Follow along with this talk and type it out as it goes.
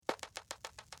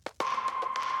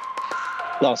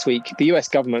last week, the US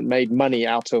government made money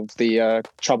out of the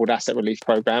Troubled Asset Relief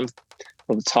Program,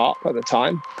 or the TARP at the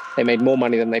time. They made more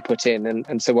money than they put in.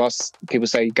 And so whilst people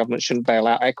say government shouldn't bail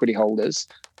out equity holders,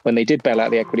 when they did bail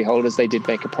out the equity holders, they did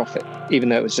make a profit, even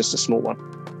though it was just a small one.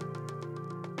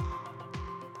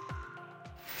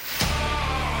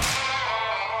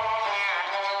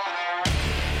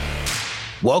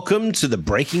 Welcome to the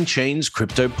Breaking Chains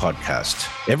Crypto Podcast.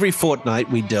 Every fortnight,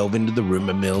 we delve into the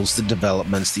rumor mills, the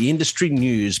developments, the industry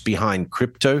news behind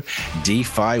crypto,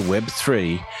 DeFi,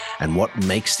 Web3, and what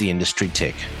makes the industry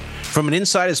tick. From an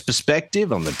insider's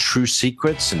perspective on the true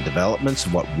secrets and developments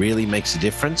of what really makes a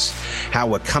difference, how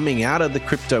we're coming out of the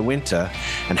crypto winter,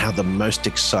 and how the most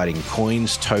exciting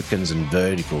coins, tokens, and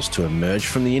verticals to emerge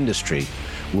from the industry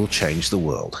will change the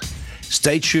world.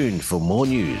 Stay tuned for more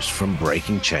news from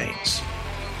Breaking Chains.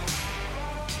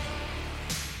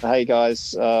 Hey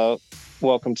guys,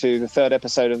 welcome to the third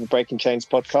episode of the Breaking Chains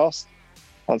podcast.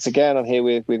 Once again, I'm here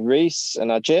with Rhys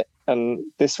and Ajit, and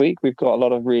this week we've got a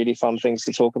lot of really fun things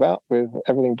to talk about, with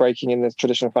everything breaking in the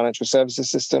traditional financial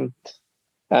services system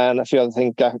and a few other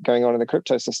things going on in the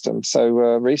crypto system. So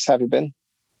Rhys, how have you been?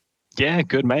 Yeah,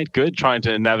 good, mate. Good. Trying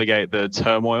to navigate the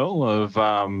turmoil of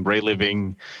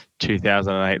reliving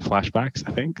 2008 flashbacks,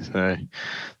 I think. So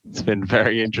it's been a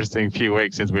very interesting few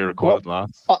weeks since we recorded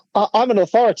last. I'm an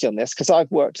authority on this because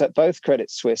I've worked at both Credit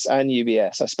Suisse and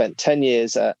UBS. I spent 10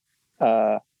 years at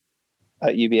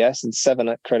UBS and 7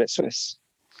 at Credit Suisse.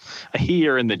 I hear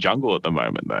you're in the jungle at the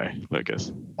moment, though,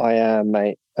 Lucas. I am,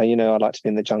 mate. You know I like to be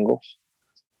in the jungle.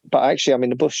 But actually, I'm in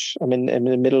the bush. I'm in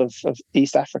the middle of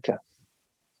East Africa.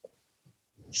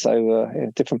 So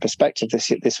a different perspective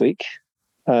this week.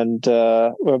 And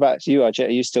what about you, Ajit?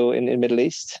 Are you still in the Middle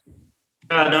East?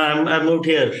 No, I moved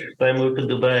here. I moved to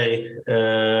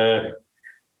Dubai.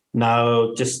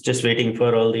 Now just waiting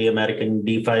for all the American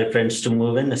DeFi friends to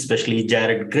move in, especially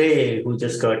Jared Gray, who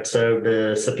just got served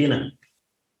a subpoena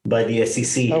by the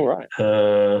SEC. Oh, right.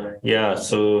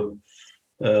 So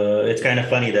it's kind of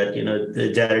funny that,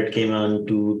 Jared came on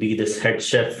to be this head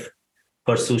chef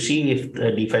for sushi. If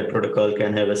the DeFi protocol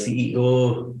can have a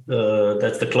CEO,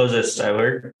 that's the closest I've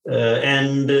heard.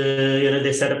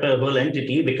 They set up a whole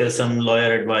entity because some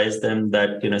lawyer advised them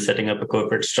that, setting up a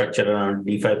corporate structure around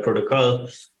DeFi protocol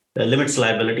limits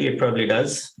liability. It probably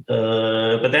does.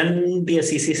 But then the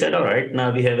SEC said, all right,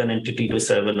 now we have an entity to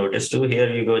serve a notice to.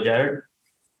 Here you go, Jared.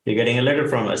 You're getting a letter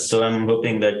from us. So I'm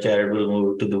hoping that Jared will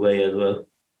move to Dubai as well.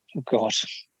 Oh, God.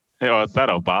 Yeah, it's that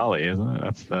or Bali, isn't it?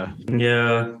 That's the...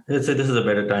 Yeah, this is a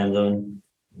better time zone.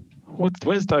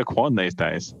 Where's Do Kwon these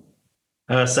days?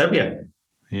 Serbia.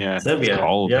 Yeah, Serbia. It's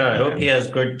cold. Yeah, I hope he has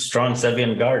good, strong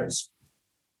Serbian guards.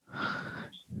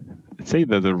 It's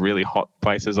either the really hot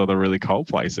places or the really cold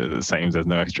places. It seems there's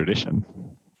no extradition.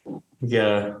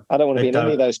 Yeah. I don't want to be in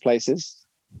any of those places.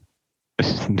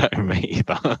 No, me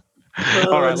either.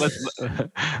 All right, let's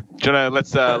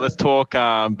talk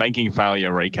banking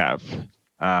failure recap.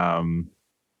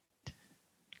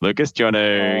 Lucas, do you want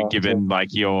to give in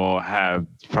your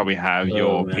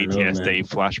PTSD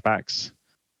flashbacks?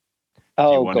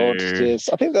 Oh God, yes.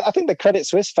 I think the Credit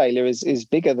Suisse failure is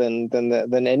bigger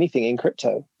than anything in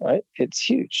crypto, right? It's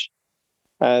huge.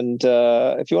 And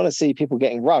if you want to see people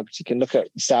getting rugged, you can look at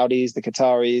the Saudis, the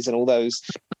Qataris, and all those,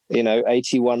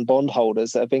 AT1 bond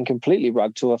holders that have been completely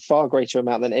rugged to a far greater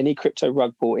amount than any crypto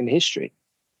rug pull in history.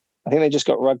 I think they just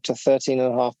got rugged to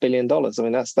 $13.5 billion. I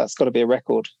mean, that's got to be a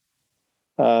record.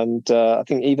 And I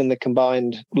think even the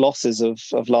combined losses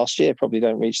of last year probably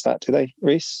don't reach that, do they,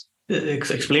 Rhys?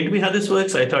 Explain to me how this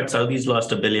works. I thought Saudis lost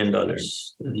 $1 billion.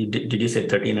 Did you say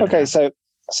 13? Okay, so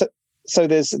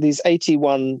there's these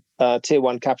AT1 tier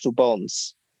 1 capital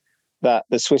bonds that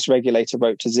the Swiss regulator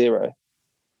wrote to zero.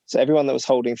 So everyone that was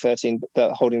holding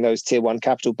those tier 1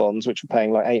 capital bonds, which were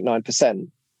paying like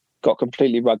 8-9%, got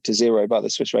completely rugged to zero by the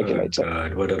Swiss regulator. Oh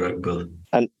God, what a rug pull.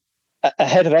 And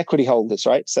ahead of equity holders,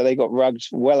 right? So they got rugged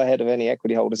well ahead of any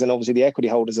equity holders. And obviously the equity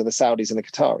holders are the Saudis and the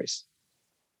Qataris.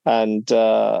 And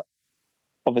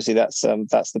obviously that's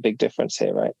the big difference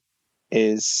here, right?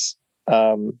 It's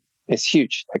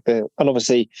huge. And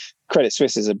obviously Credit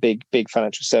Suisse is a big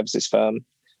financial services firm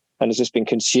and has just been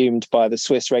consumed by the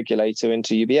Swiss regulator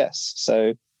into UBS.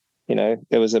 So,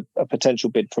 there was a potential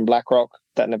bid from BlackRock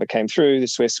that never came through. The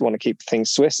Swiss want to keep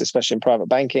things Swiss, especially in private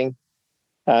banking.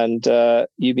 And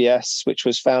UBS, which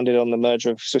was founded on the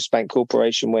merger of Swiss Bank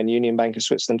Corporation when Union Bank of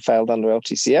Switzerland failed under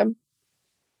LTCM. And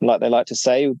like they like to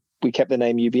say, we kept the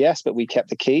name UBS, but we kept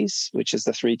the keys, which is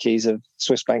the 3 keys of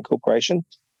Swiss Bank Corporation.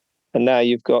 And now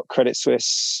you've got Credit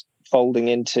Suisse folding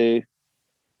into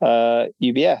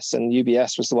UBS, and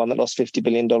UBS was the one that lost $50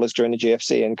 billion during the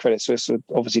GFC, and Credit Suisse had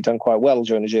obviously done quite well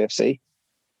during the GFC.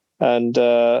 And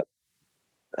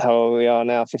how we are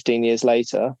now 15 years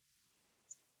later,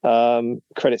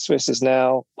 Credit Suisse is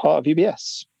now part of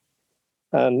UBS.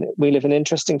 And we live in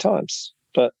interesting times.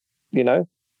 But,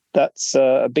 that's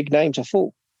a big name to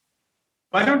fall.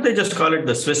 Why don't they just call it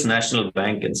the Swiss National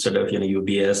Bank instead of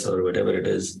UBS or whatever it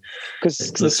is? Because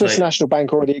the Swiss National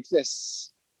Bank already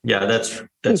exists. Yeah,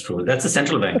 that's true. That's a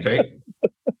central bank, right?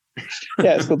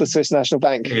 Yeah, it's called the Swiss National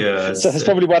Bank. Yes. So that's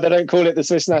probably why they don't call it the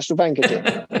Swiss National Bank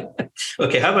again.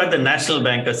 Okay, how about the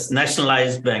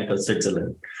Nationalized Bank of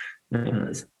Switzerland?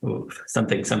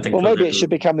 Something. Well, maybe it should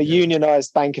become the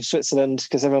Unionized Bank of Switzerland,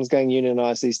 because everyone's going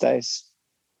unionized these days.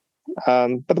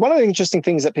 But one of the interesting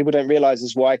things that people don't realize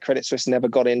is why Credit Suisse never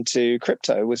got into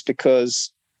crypto was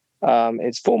because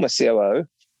its former COO,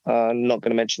 not going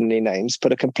to mention any names,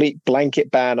 put a complete blanket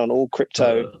ban on all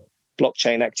crypto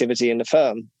blockchain activity in the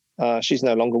firm. She's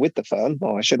no longer with the firm.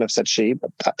 Oh, I shouldn't have said she,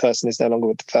 but that person is no longer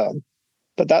with the firm.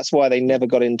 But that's why they never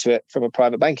got into it from a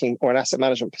private banking or an asset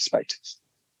management perspective.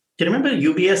 Do you remember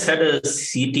UBS had a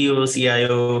CTO,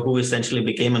 CIO who essentially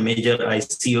became a major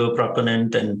ICO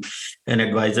proponent and an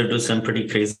advisor to some pretty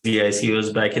crazy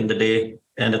ICOs back in the day,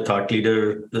 and a thought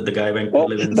leader? The guy went to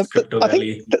live in Crypto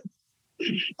Valley.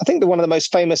 I think one of the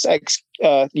most famous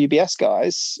ex-UBS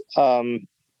guys,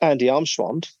 Andy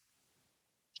Armstrong,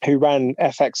 who ran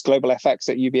global FX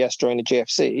at UBS during the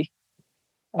GFC,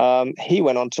 he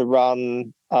went on to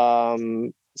run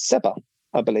SEBA,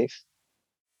 I believe,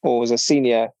 or was a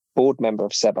senior board member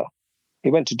of SEBA.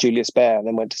 He went to Julius Baer and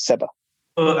then went to SEBA.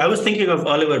 Oh, I was thinking of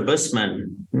Oliver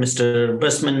Bussman. Mr.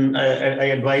 Bussman, I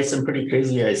advised some pretty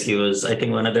crazy ICOs. I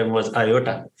think one of them was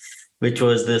IOTA, which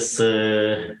was this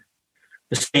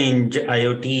strange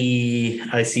IoT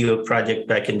ICO project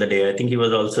back in the day. I think he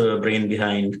was also a brain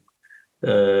behind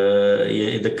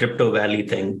the Crypto Valley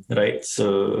thing, right?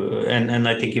 So, and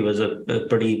I think he was a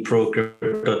pretty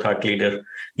pro-crypto thought leader.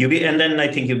 And then I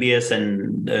think UBS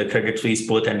and Credit Suisse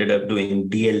both ended up doing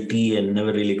DLT and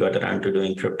never really got around to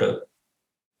doing crypto.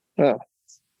 Yeah.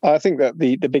 I think that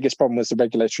the biggest problem was the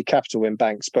regulatory capital in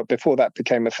banks. But before that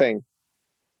became a thing,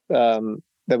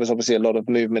 there was obviously a lot of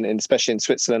movement, especially in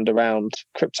Switzerland, around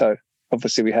crypto.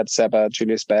 Obviously, we had SEBA,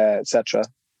 Julius Baer, etc.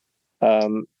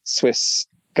 Swiss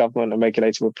government and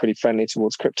regulator were pretty friendly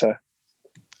towards crypto.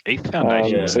 ETH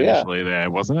Foundation was initially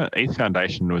there, wasn't it? ETH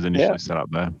Foundation was initially set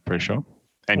up there, pretty sure.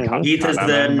 And ETH is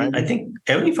there. I think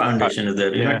every foundation is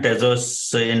there.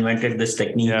 Tezos invented this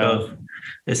technique of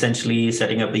essentially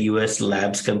setting up a US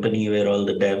labs company where all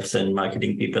the devs and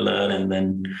marketing people are, and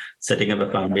then setting up a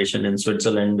foundation in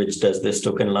Switzerland which does this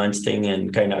token launch thing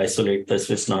and kind of isolate the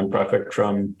Swiss nonprofit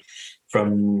from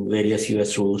various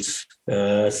US rules.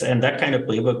 And that kind of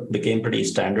playbook became pretty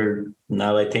standard.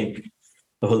 Now I think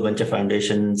a whole bunch of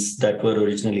foundations that were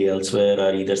originally elsewhere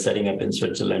are either setting up in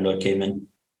Switzerland or Cayman.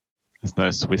 There's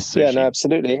no Swiss sushi. Yeah, no,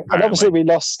 absolutely. Apparently. And obviously we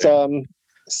lost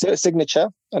Signature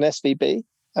and SVB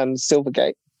and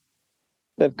Silvergate.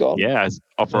 They've gone. Yeah,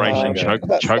 Operation Choke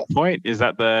Point. Is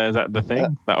that the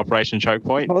thing? That Operation Choke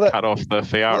Point cut off the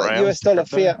fiat rails. US dollar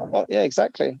fiat. Oh, yeah,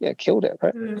 exactly. Yeah, killed it.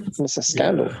 Right. It's a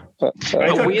scandal. Yeah. But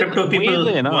I thought crypto people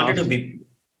wanted to be.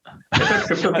 I thought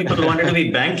crypto people wanted to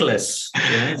be bankless.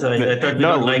 Yeah? So I thought we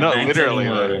don't like banks literally.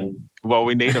 anymore. Well,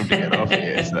 we need them to get off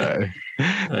here. So,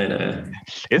 I know.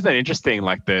 Isn't that interesting?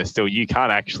 Like, you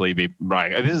can't actually be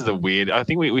right. This is the weird. I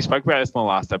think we spoke about this in the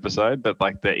last episode, but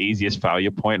like the easiest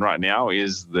failure point right now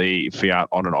is the fiat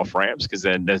on and off ramps, because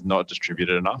then there's not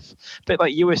distributed enough. But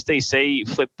like USDC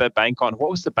flipped the bank on. What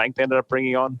was the bank they ended up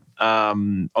bringing on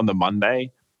the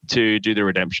Monday to do the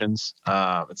redemptions?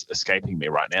 It's escaping me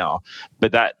right now,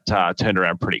 but that turned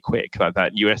around pretty quick. Like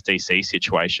that USDC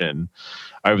situation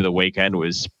over the weekend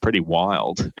was pretty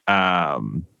wild.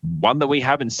 One that we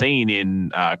haven't seen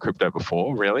in crypto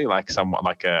before, really. Like somewhat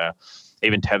like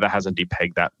even Tether hasn't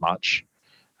depegged that much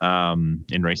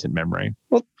in recent memory.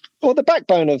 Well, the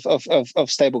backbone of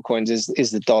stablecoins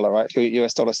is the dollar, right?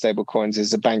 US dollar stablecoins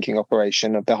is a banking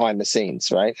operation behind the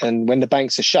scenes, right? And when the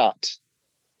banks are shut,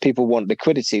 people want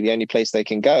liquidity. The only place they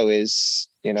can go is,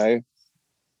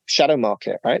 shadow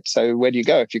market, right? So where do you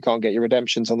go if you can't get your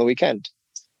redemptions on the weekend?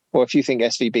 Or if you think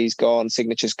SVB's gone,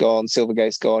 Signature's gone,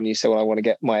 Silvergate's gone, you say, well, I want to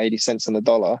get my 80 cents on the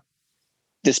dollar,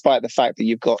 despite the fact that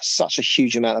you've got such a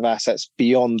huge amount of assets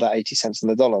beyond that 80 cents on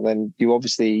the dollar, then you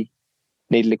obviously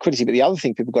need liquidity. But the other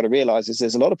thing people got to realize is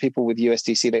there's a lot of people with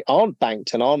USDC that aren't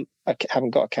banked and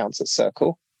haven't got accounts at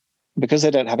Circle. Because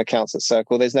they don't have accounts at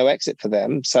Circle, there's no exit for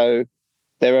them. So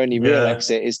their only real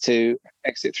exit is to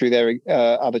exit through their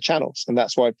other channels. And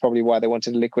that's why they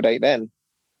wanted to liquidate then,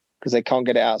 because they can't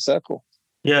get it out of Circle.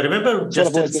 Yeah, remember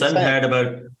Justin Sun had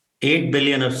about 8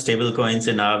 billion of stable coins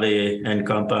in Aave and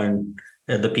Compound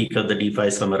at the peak of the DeFi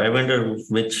summer. I wonder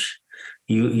which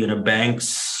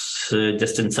banks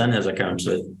Justin Sun has accounts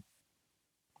with.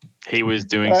 He was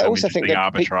doing some interesting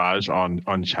arbitrage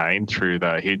on chain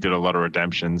he did a lot of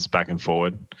redemptions back and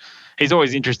forward. He's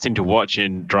always interesting to watch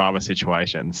in drama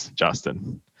situations,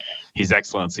 Justin. His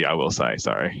Excellency, I will say.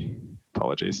 Sorry.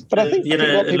 Apologies. But I think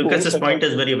Lucas's point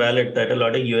is very valid that a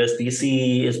lot of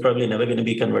USDC is probably never going to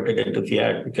be converted into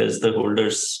fiat because the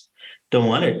holders don't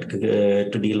want it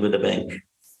to deal with a bank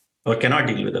or cannot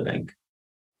deal with a bank.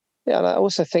 Yeah, and I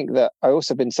also think that I've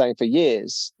also been saying for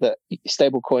years that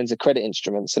stable coins are credit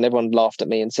instruments, and everyone laughed at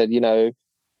me and said,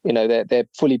 they're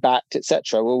fully backed,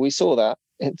 etc. Well, we saw that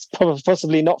it's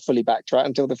possibly not fully backed, right,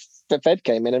 until the Fed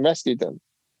came in and rescued them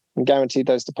and guaranteed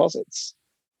those deposits.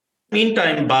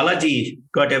 Meantime, Balaji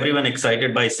got everyone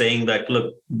excited by saying that,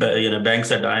 look,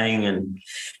 banks are dying, and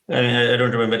I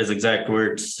don't remember his exact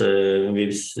words. But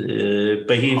he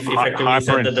effectively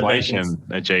said that the banking,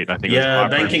 Ajit, I think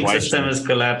banking system is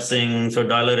collapsing, so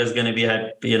dollar is going to be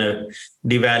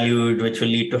devalued, which will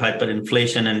lead to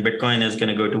hyperinflation, and Bitcoin is going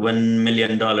to go to $1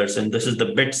 million. And this is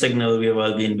the bit signal we've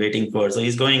all been waiting for. So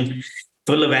he's going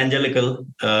full evangelical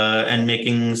and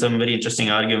making some very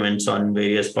interesting arguments on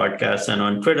various podcasts and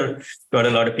on Twitter. Got a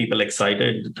lot of people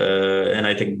excited and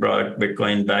I think brought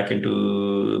Bitcoin back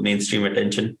into mainstream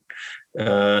attention.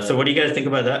 So what do you guys think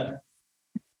about that?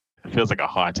 It feels like a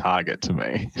high target to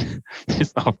me,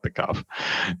 just off the cuff.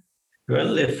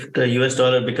 Well, if the US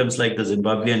dollar becomes like the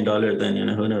Zimbabwean dollar, then,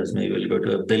 who knows, maybe we'll go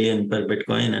to $1 billion per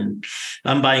Bitcoin. And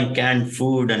I'm buying canned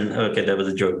food okay, that was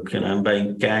a joke. I'm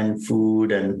buying canned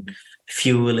food and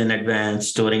fuel in advance,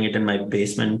 storing it in my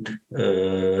basement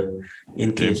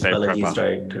in case Balaji's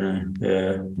right.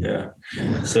 Yeah.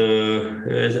 So,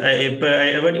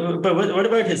 but what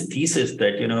about his thesis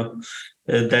that,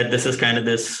 that this is kind of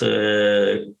this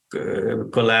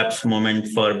collapse moment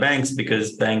for banks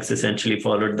because banks essentially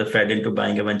followed the Fed into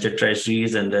buying a bunch of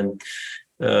treasuries and then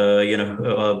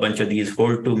a bunch of these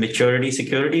hold to maturity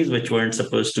securities, which weren't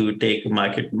supposed to take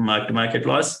mark-to-market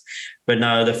loss. But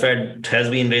now the Fed has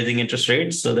been raising interest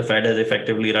rates. So the Fed has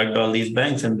effectively rugged all these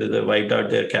banks and they wiped out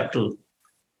their capital,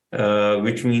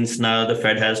 which means now the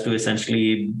Fed has to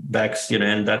essentially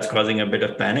and that's causing a bit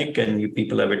of panic and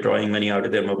people are withdrawing money out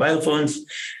of their mobile phones.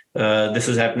 This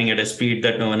is happening at a speed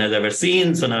that no one has ever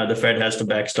seen. So now the Fed has to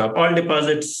backstop all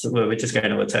deposits, which is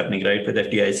kind of what's happening, right? With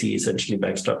FDIC essentially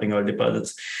backstopping all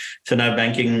deposits. So now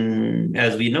banking,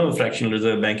 as we know, fractional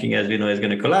reserve banking, as we know, is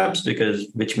going to collapse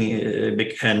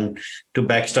and to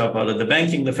backstop all of the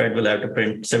banking, the Fed will have to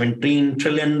print $17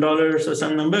 trillion or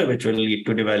some number, which will lead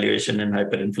to devaluation and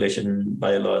hyperinflation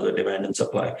by laws of demand and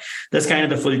supply. That's kind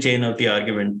of the full chain of the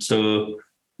argument. So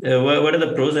what are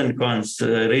the pros and cons?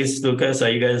 Rhys, Lucas, are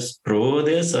you guys pro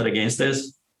this or against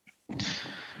this?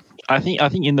 I think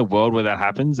in the world where that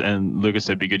happens, and Lucas,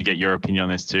 it'd be good to get your opinion on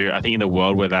this too. I think in the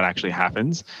world where that actually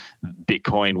happens,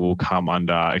 Bitcoin will come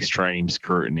under extreme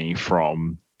scrutiny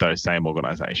from those same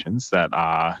organizations that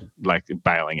are like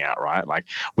bailing out, right? Like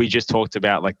we just talked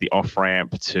about like the off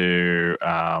ramp to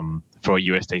for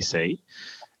USDC.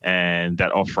 And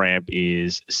that off-ramp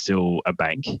is still a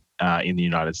bank in the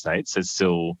United States. It's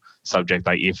still subject,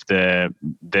 like if there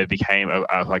became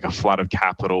a flood of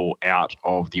capital out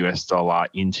of the US dollar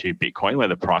into Bitcoin where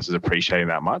the price is appreciating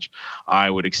that much, I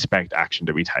would expect action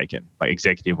to be taken, like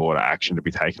executive order action to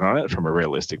be taken on it from a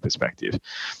realistic perspective.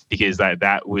 Because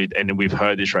that would, and we've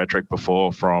heard this rhetoric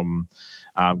before from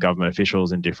government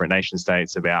officials in different nation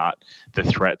states about the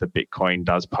threat that Bitcoin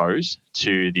does pose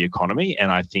to the economy.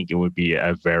 And I think it would be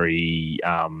a very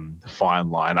fine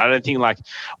line. I don't think like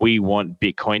we want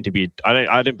Bitcoin to be,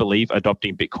 I don't believe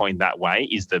adopting Bitcoin that way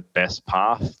is the best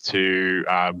path to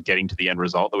getting to the end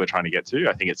result that we're trying to get to.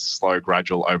 I think it's slow,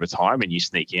 gradual over time and you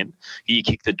sneak in. You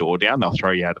kick the door down, they'll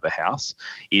throw you out of the house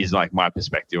is like my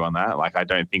perspective on that. Like I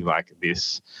don't think like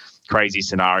this crazy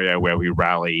scenario where we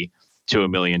rally to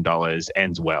 $1 million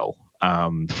ends well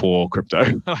for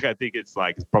crypto. Like I think it's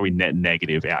probably net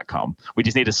negative outcome. We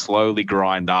just need to slowly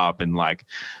grind up and like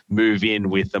move in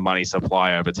with the money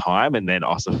supply over time and then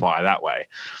ossify that way.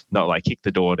 Not like kick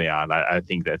the door down. I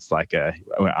think that's like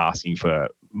we're asking for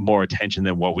more attention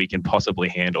than what we can possibly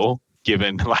handle,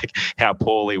 given like how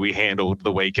poorly we handled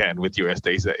the weekend with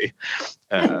USDC.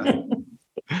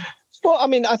 Well, I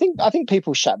mean, I think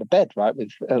people shat the bed, right,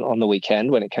 on the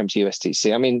weekend when it came to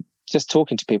USDC. I mean, just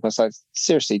talking to people, it's like,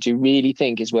 seriously, do you really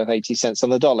think it's worth 80 cents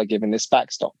on the dollar given this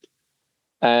backstop?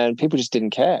 And people just didn't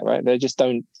care, right? They just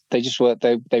thought,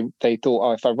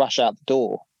 oh, if I rush out the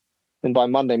door, then by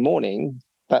Monday morning,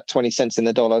 that 20 cents in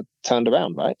the dollar turned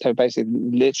around, right? So basically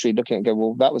literally looking at it and go,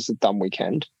 well, that was a dumb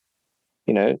weekend.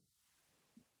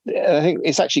 I think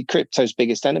it's actually crypto's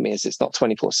biggest enemy is it's not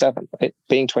 24/7. It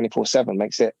being 24/7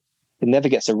 makes it never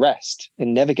gets a rest. It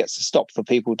never gets a stop for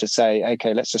people to say,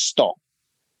 okay, let's just stop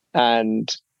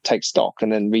and take stock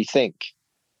and then rethink.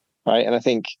 Right. And I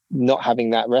think not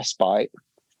having that respite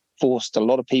forced a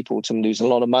lot of people to lose a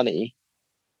lot of money.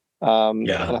 And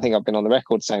I think I've been on the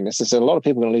record saying this. There's a lot of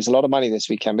people going to lose a lot of money this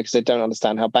weekend because they don't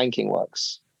understand how banking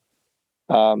works.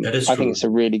 That is true. I think it's a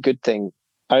really good thing.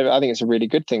 I think it's a really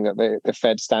good thing that the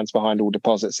Fed stands behind all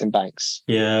deposits in banks.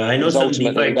 Yeah, I know Because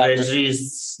some DeFi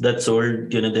treasuries that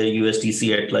sold, their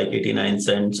USDC at like 89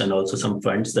 cents, and also some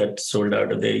funds that sold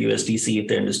out of their USDC if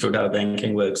they understood how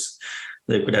banking works.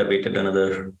 They could have waited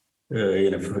another,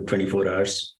 for 24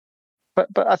 hours. But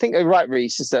I think you're right,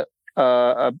 Rhys, is that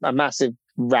a massive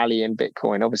rally in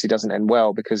Bitcoin obviously doesn't end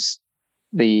well because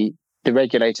the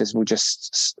regulators will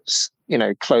just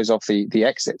close off the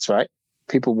exits, right?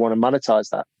 People want to monetize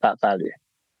that value.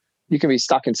 You can be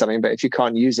stuck in something, but if you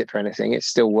can't use it for anything, it's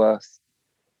still worth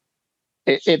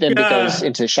it. It then goes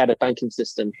into the shadow banking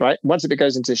system, right? Once it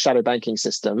goes into the shadow banking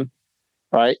system,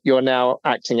 right, you're now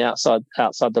acting outside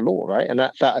the law, right? And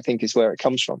that I think is where it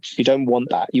comes from. You don't want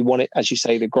that. You want it, as you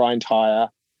say, to grind higher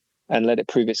and let it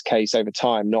prove its case over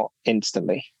time, not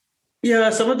instantly.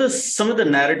 Yeah, some of the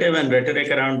narrative and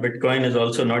rhetoric around Bitcoin is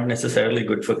also not necessarily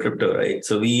good for crypto, right?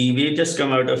 So we just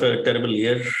come out of a terrible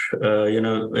year.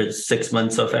 It's 6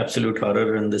 months of absolute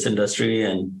horror in this industry,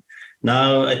 and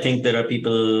now I think there are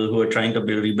people who are trying to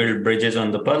rebuild bridges on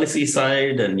the policy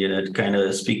side, and kind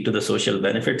of speak to the social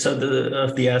benefits of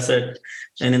the asset.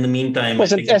 And in the meantime,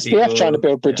 wasn't SBF trying to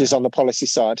build bridges on the policy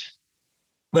side?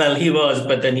 Well, he was,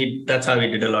 but then that's how he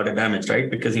did a lot of damage,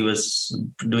 right? Because he was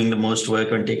doing the most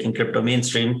work on taking crypto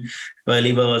mainstream, while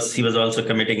he was also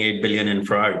committing 8 billion in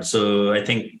fraud. So I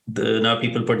think now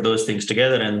people put those things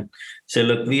together and say,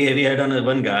 look, we had on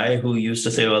one guy who used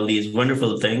to say all these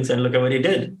wonderful things, and look at what he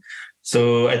did.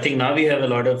 So I think now we have a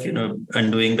lot of,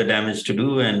 undoing the damage to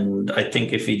do. And I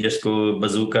think if we just go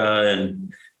bazooka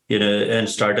and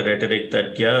start a rhetoric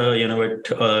that,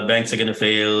 banks are going to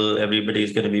fail,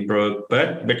 everybody's going to be broke,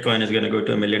 but Bitcoin is going to go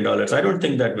to $1 million. I don't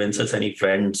think that wins us any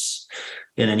friends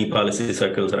in any policy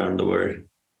circles around the world.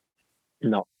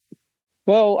 No.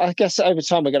 Well, I guess over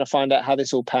time we're going to find out how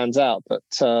this all pans out. But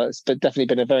it's definitely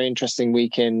been a very interesting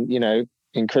week in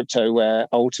crypto, where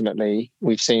ultimately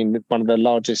we've seen one of the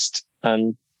largest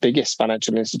and biggest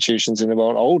financial institutions in the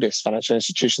world, oldest financial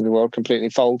institutions in the world, completely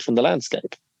fold from the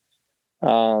landscape.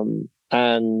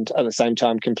 And at the same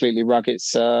time completely rug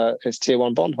its tier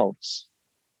one bondholders.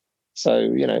 So,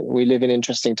 we live in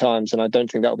interesting times, and I don't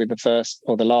think that will be the first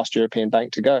or the last European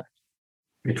bank to go.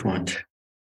 It won't.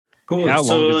 Cool. How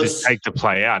long does this take to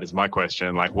play out is my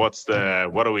question. Like, what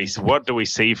do we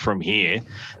see from here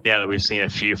now that we've seen a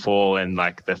few fall and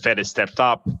like the Fed has stepped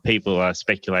up? People are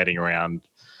speculating around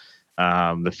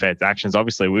the Fed's actions.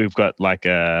 Obviously, we've got like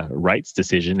a rates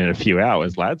decision in a few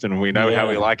hours, lads, and we know how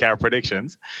we like our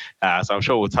predictions. So I'm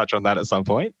sure we'll touch on that at some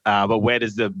point. But where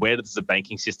does the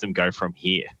banking system go from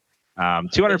here?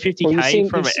 250K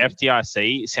from an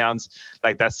FDIC sounds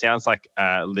like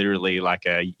literally like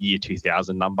a year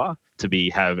 2000 number to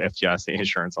have FDIC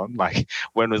insurance on. Like,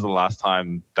 when was the last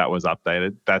time that was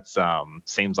updated? That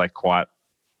seems like quite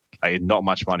not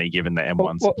much money given the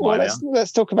M1 supply now.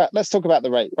 Let's talk about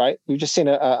the rate, right? We've just seen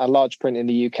a large print in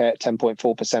the UK at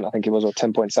 10.4%, I think it was, or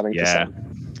 10.7%. Yeah,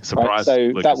 surprise.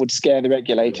 Right? So that would scare the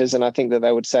regulators, and I think that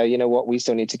they would say, you know what, we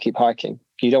still need to keep hiking.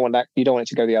 You don't want that. You don't want it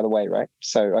to go the other way, right?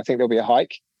 So I think there'll be a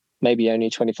hike, maybe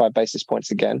only 25 basis points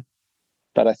again.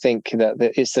 But I think that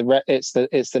it's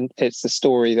the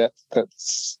story that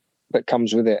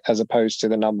comes with it, as opposed to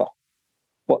the number.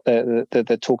 What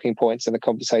the talking points and the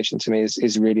conversation to me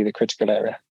is really the critical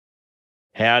area.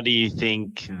 How do you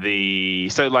think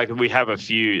there's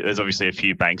obviously a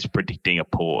few banks predicting a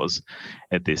pause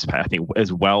at this. I think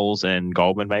as Wells and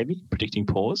Goldman maybe predicting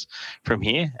pause from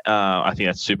here. I think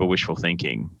that's super wishful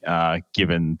thinking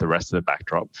given the rest of the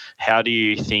backdrop. How do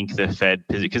you think the Fed,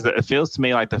 because it feels to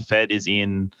me like the Fed is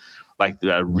in like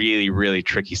a really, really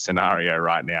tricky scenario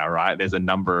right now, right? There's a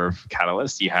number of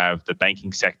catalysts. You have the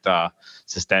banking sector,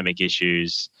 systemic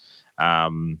issues,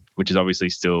 which is obviously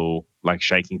still like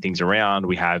shaking things around.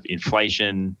 We have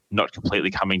inflation not completely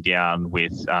coming down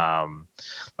with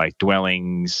like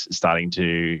dwellings starting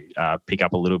to pick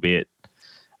up a little bit.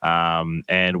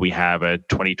 And we have a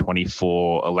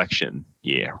 2024 election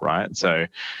year, right? So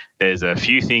there's a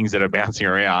few things that are bouncing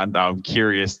around. I'm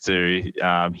curious to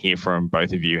hear from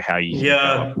both of you how you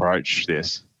approach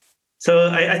this.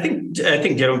 So I think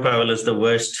Jerome Powell is the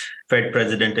worst Fed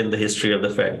president in the history of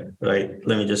the Fed, right?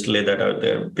 Let me just lay that out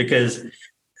there, because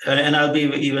and I'll be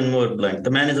even more blunt,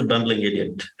 the man is a bumbling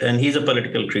idiot and he's a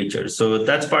political creature. So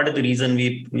that's part of the reason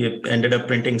we ended up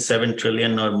printing 7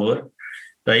 trillion or more,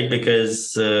 right?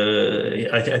 Because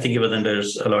I think he was under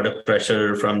a lot of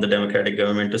pressure from the Democratic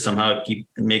government to somehow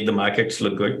make the markets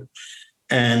look good.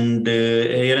 And,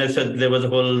 so there was a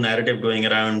whole narrative going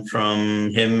around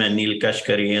from him and Neil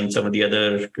Kashkari and some of the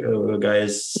other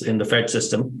guys in the Fed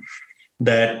system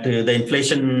that the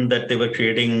inflation that they were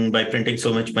creating by printing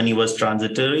so much money was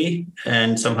transitory,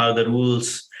 and somehow the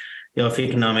rules of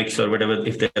economics or whatever,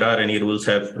 if there are any rules,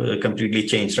 have completely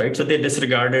changed, right? So they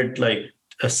disregarded like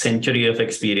a century of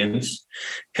experience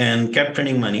and kept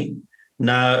printing money.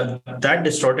 Now that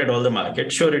distorted all the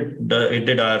market. Sure, it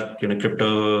did our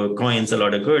crypto coins a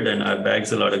lot of good and our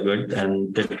bags a lot of good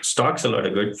and did stocks a lot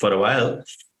of good for a while.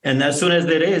 And as soon as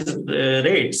they raised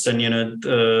rates, and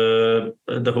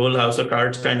the whole house of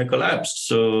cards kind of collapsed.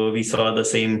 So we saw the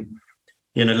same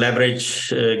leverage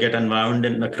get unwound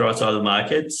across all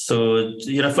markets. So,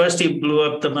 first he blew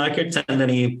up the markets and then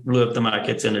he blew up the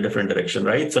markets in a different direction,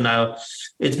 right? So now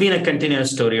it's been a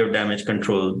continuous story of damage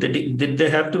control. Did they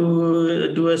have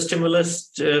to do a stimulus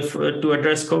to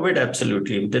address COVID?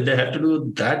 Absolutely. Did they have to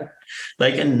do that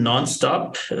like a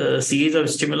non-stop series of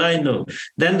stimuli? No.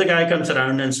 Then the guy comes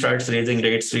around and starts raising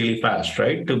rates really fast,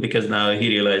 right? Because now he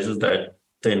realizes that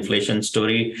the inflation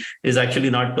story is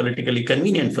actually not politically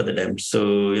convenient for the Dems.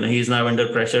 So he's now under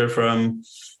pressure from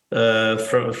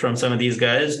some of these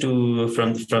guys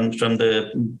from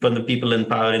the people in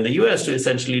power in the US to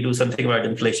essentially do something about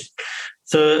inflation.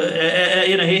 So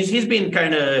he's been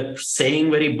kind of saying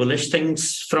very bullish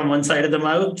things from one side of the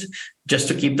mouth just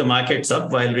to keep the markets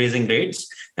up while raising rates.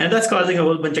 And that's causing a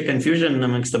whole bunch of confusion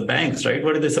amongst the banks, right?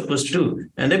 What are they supposed to do?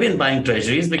 And they've been buying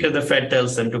treasuries because the Fed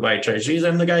tells them to buy treasuries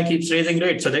and the guy keeps raising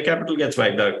rates. So their capital gets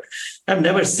wiped out. I've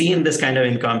never seen this kind of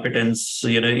incompetence.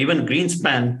 Even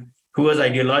Greenspan, who was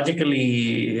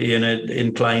ideologically,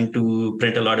 inclined to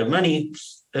print a lot of money,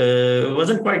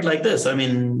 wasn't quite like this. I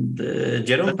mean,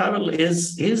 Jerome Powell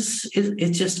is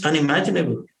just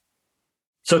unimaginable.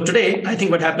 So today, I think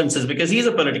what happens is, because he's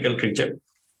a political creature,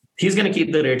 he's going to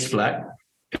keep the rates flat.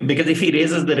 Because if he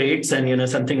raises the rates and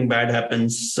something bad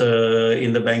happens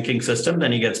in the banking system,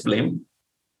 then he gets blamed.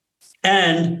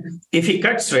 And if he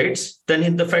cuts rates,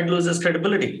 then the Fed loses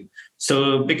credibility.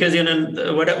 So because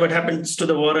what happens to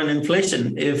the war on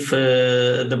inflation if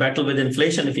the battle with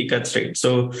inflation if he cuts rates?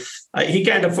 So he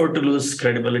can't afford to lose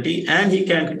credibility, and he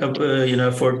can't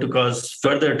afford to cause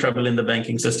further trouble in the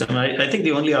banking system. I think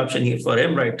the only option for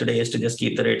him right today is to just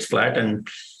keep the rates flat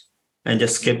and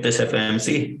just skip this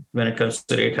FOMC when it comes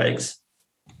to rate hikes.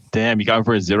 Damn, you're going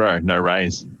for a zero, no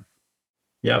raise.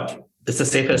 Yeah, it's the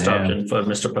safest option for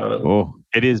Mr. Powell. Oh,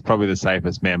 it is probably the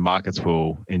safest, man. Markets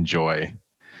will enjoy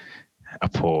a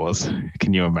pause.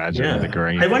 Can you imagine the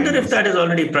green? I wonder if that is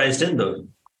already priced in, though.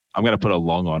 I'm going to put a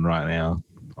long on right now.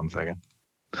 1 second.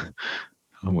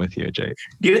 I'm with you, Jake.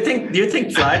 Do you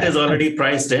think flat is already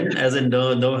priced in, as in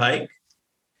no hike?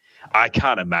 I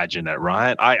can't imagine it,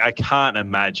 right? I can't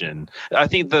imagine. I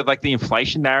think the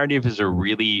inflation narrative is a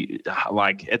really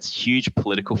it's huge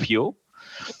political fuel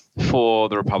for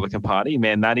the Republican Party.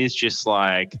 Man, that is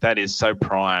so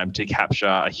primed to capture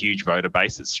a huge voter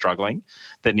base that's struggling,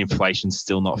 that inflation's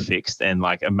still not fixed. And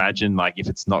imagine if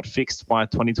it's not fixed by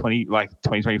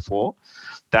 2024.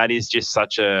 That is just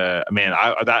such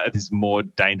that is more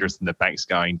dangerous than the banks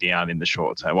going down in the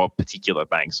short term, or particular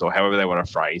banks, or however they want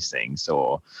to phrase things,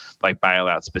 or bail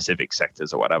out specific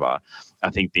sectors or whatever. I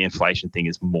think the inflation thing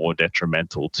is more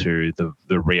detrimental to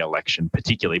the re-election,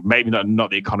 particularly. Maybe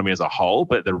not the economy as a whole,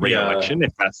 but the re-election.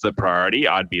 If that's the priority,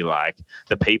 I'd be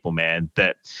the people, man,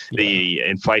 that the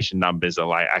inflation numbers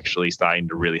are actually starting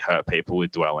to really hurt people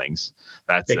with dwellings.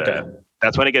 That's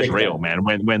when it gets real, man.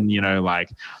 When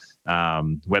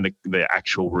the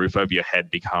actual roof over your head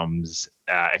becomes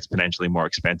exponentially more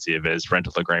expensive as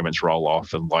rental agreements roll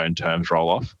off and loan terms roll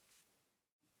off.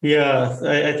 Yeah,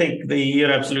 I think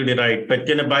you're absolutely right. But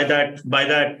by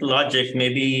that logic,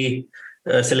 maybe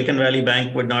Silicon Valley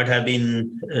Bank should not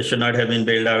have been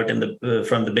bailed out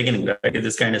from the beginning. Right? It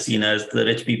is kind of seen as the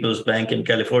rich people's bank in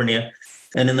California,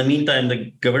 and in the meantime,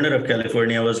 the governor of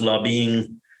California was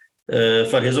lobbying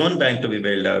for his own bank to be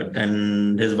bailed out,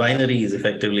 and his wineries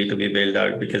effectively to be bailed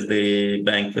out because they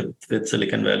bank with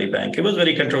Silicon Valley Bank. It was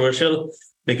very controversial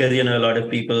because, a lot of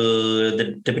people,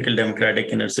 the typical Democratic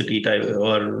inner city type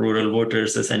or rural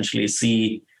voters essentially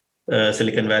see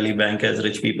Silicon Valley Bank as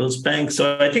rich people's bank.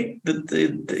 So I think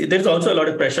there's also a lot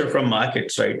of pressure from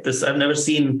markets, right? I've never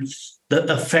seen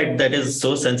a Fed that is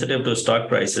so sensitive to stock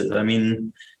prices. I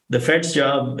mean, the Fed's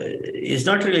job is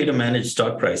not really to manage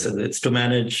stock prices. It's to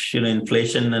manage,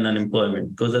 inflation and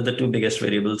unemployment. Those are the two biggest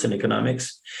variables in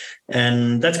economics.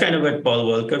 And that's kind of what Paul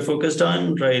Volcker focused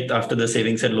on, right? After the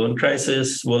savings and loan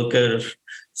crisis, Volcker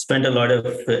spent a lot of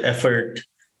effort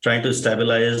trying to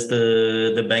stabilize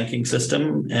the banking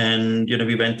system. And,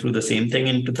 we went through the same thing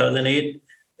in 2008.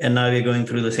 And now we're going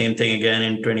through the same thing again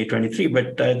in 2023.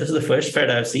 But this is the first Fed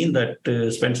I've seen that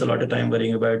spends a lot of time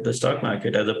worrying about the stock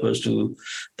market as opposed to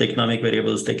the economic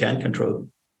variables they can control.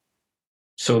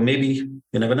 So maybe,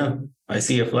 you never know. I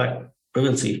see a flag. We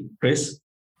will see. Chris?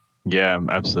 Yeah,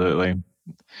 absolutely.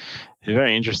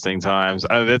 Very interesting times.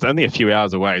 It's only a few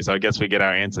hours away, so I guess we get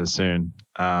our answers soon.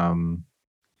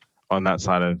 On that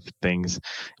side of things,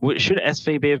 should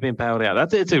SVB have been bailed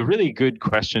out? It's a really good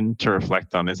question to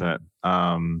reflect on, isn't it?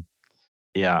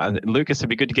 Yeah, Lucas, it'd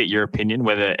be good to get your opinion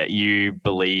whether you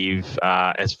believe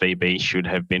SVB should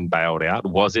have been bailed out.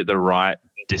 Was it the right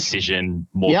decision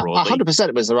broadly? Yeah, 100%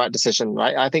 it was the right decision,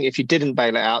 right? I think if you didn't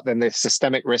bail it out, then the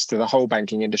systemic risk to the whole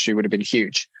banking industry would have been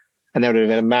huge, and there would have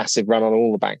been a massive run on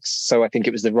all the banks. So I think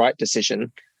it was the right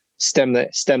decision. Stem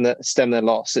their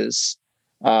losses.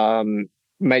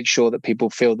 Make sure that people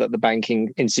feel that the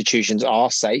banking institutions are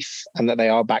safe and that they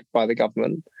are backed by the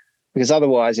government. Because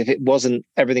otherwise, if it wasn't,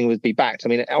 everything would be backed. I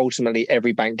mean, ultimately,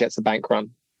 every bank gets a bank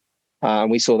run. And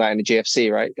we saw that in the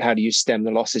GFC, right? How do you stem the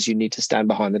losses? You need to stand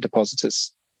behind the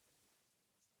depositors.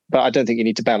 But I don't think you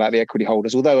need to bail out the equity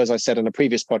holders. Although, as I said on a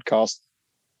previous podcast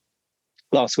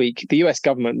last week, the US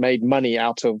government made money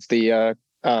out of the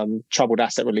Troubled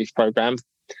Asset Relief Program,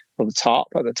 or the TARP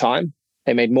at the time.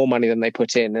 They made more money than they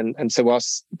put in. And so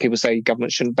whilst people say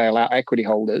government shouldn't bail out equity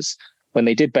holders, when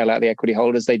they did bail out the equity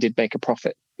holders, they did make a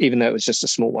profit, even though it was just a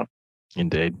small one.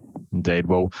 Indeed.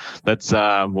 Well, let's.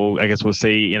 I guess we'll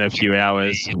see in a few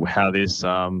hours how this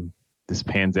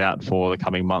pans out for the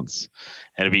coming months,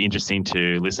 and it'd be interesting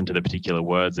to listen to the particular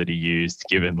words that he used,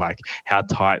 given like how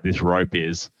tight this rope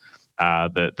is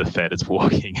that the Fed is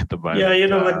walking at the moment.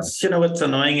 Yeah, what's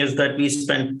annoying is that we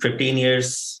spent 15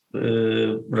 years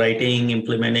writing,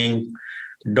 implementing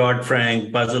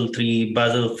Dodd-Frank, Basel III,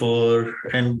 Basel IV,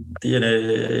 and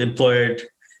employed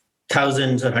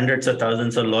thousands or hundreds of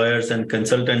thousands of lawyers and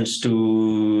consultants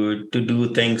to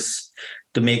do things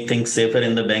to make things safer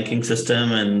in the banking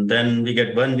system. And then we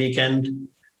get one weekend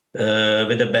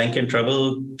with a bank in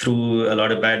trouble through a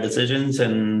lot of bad decisions,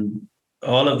 and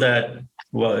all of that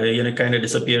kind of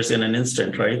disappears in an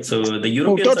instant, right? So the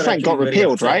Europeans Dodd-Frank got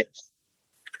repealed, right?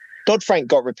 Dodd-Frank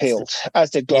got repealed,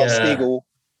 as did Glass-Steagall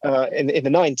in the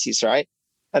 90s, right?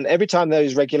 And every time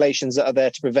those regulations that are there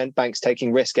to prevent banks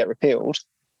taking risk get repealed,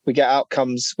 we get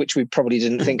outcomes which we probably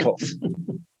didn't think of.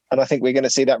 And I think we're going to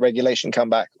see that regulation come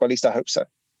back, or at least I hope so.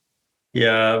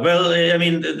 Yeah, well, I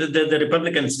mean, the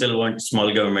Republicans still want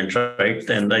small government, right?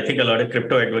 And I think a lot of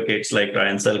crypto advocates like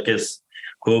Ryan Selkis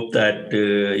hope that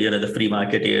the free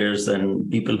marketeers and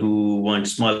people who want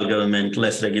small government,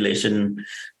 less regulation,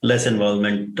 less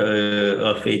involvement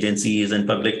of agencies and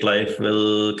public life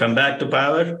will come back to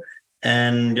power,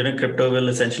 and crypto will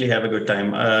essentially have a good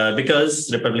time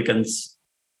because Republicans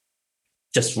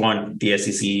just want the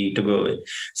SEC to go away.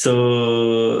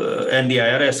 So, and the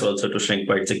IRS also to shrink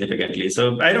quite significantly.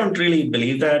 So I don't really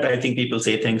believe that. I think people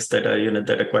say things that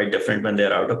are quite different when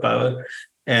they're out of power.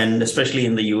 And especially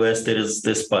in the US, there is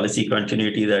this policy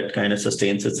continuity that kind of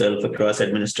sustains itself across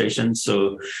administrations.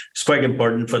 So it's quite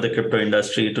important for the crypto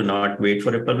industry to not wait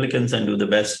for Republicans and do the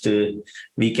best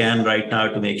we can right now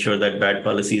to make sure that bad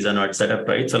policies are not set up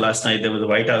right. So last night there was a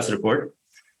White House report.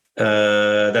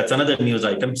 That's another news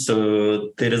item. So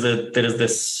there is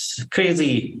this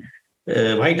crazy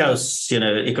White House,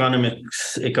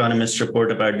 economist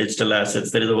report about digital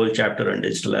assets. There is a whole chapter on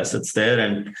digital assets there,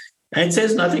 and it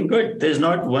says nothing good. There's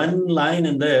not one line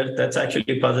in there that's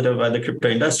actually positive about the crypto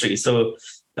industry. So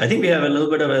I think we have a little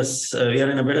bit of we are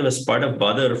in a bit of a spot of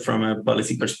bother from a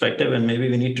policy perspective, and maybe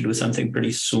we need to do something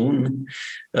pretty soon.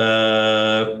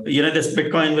 This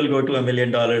Bitcoin will go to $1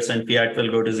 million and fiat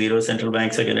will go to zero. Central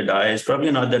banks are going to die. It's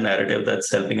probably not the narrative that's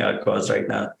helping our cause right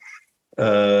now.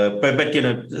 But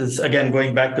again,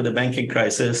 going back to the banking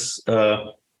crisis,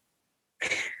 crypto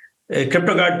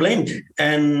got blamed,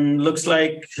 and looks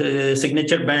like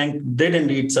Signature Bank did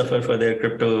indeed suffer for their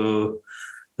crypto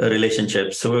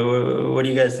relationships. So what do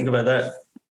you guys think about that?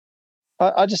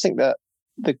 I just think that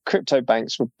the crypto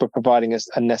banks were providing us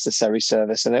a necessary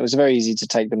service, and it was very easy to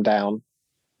take them down.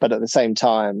 But at the same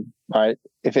time, right,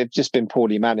 if it's just been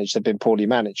poorly managed, they've been poorly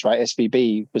managed, right?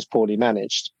 SVB was poorly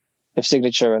managed. If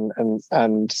Signature and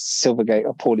Silvergate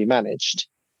are poorly managed,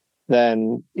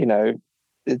 then,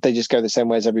 they just go the same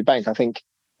way as every bank. I think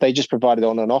they just provided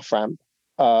on and off ramp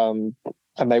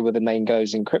and they were the main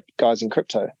guys in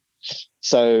crypto.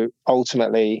 So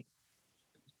ultimately,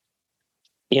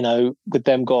 with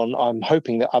them gone, I'm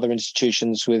hoping that other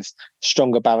institutions with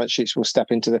stronger balance sheets will step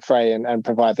into the fray and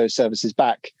provide those services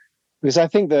back. Because I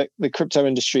think that the crypto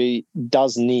industry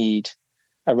does need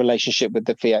a relationship with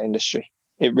the fiat industry.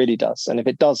 It really does. And if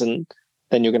it doesn't,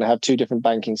 then you're going to have two different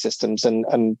banking systems.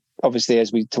 And obviously,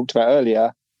 as we talked about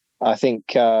earlier, I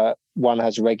think one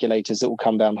has regulators that will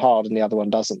come down hard and the other one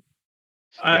doesn't.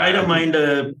 I don't mind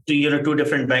two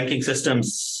different banking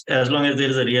systems as long as there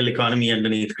is a real economy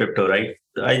underneath crypto, right?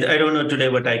 I don't know today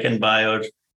what I can buy or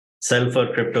sell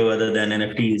for crypto other than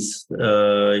NFTs.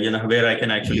 Where I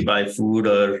can actually buy food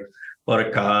or a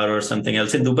car or something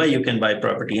else. In Dubai, you can buy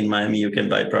property. In Miami, you can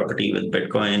buy property with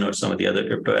Bitcoin or some of the other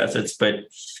crypto assets. But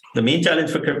the main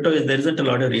challenge for crypto is there isn't a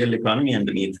lot of real economy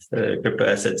underneath crypto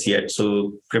assets yet.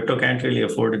 So crypto can't really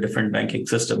afford a different banking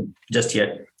system just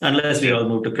yet, unless we all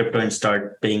move to crypto and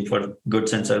start paying for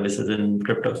goods and services in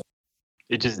crypto.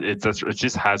 It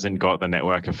just hasn't got the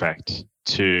network effect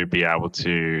to be able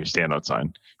to stand on its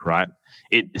own, right?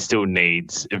 It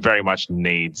very much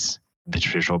needs the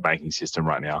traditional banking system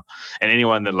right now. And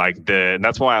anyone that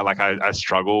that's why I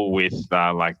struggle with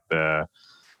the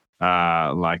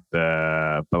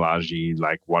Balaji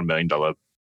 $1 million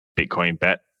Bitcoin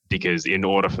bet, because in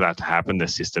order for that to happen, the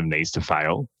system needs to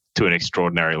fail to an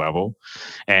extraordinary level.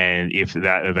 And if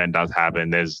that event does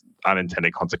happen, there's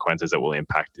unintended consequences that will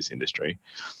impact this industry.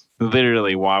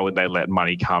 Literally, why would they let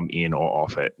money come in or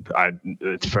off it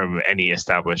from any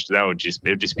established? It would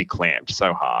just be clamped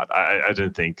so hard. I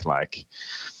don't think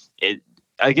it.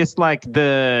 I guess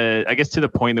to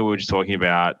the point that we were just talking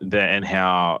about and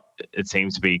how it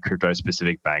seems to be crypto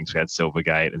specific banks. We had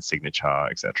Silvergate and Signature,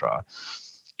 etc.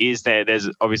 There's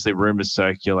obviously rumors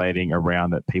circulating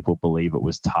around that people believe it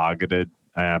was targeted,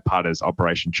 part of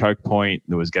Operation Choke Point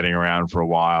that was getting around for a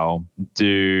while. How do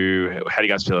you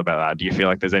guys feel about that? Do you feel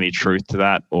like there's any truth to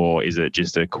that, or is it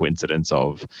just a coincidence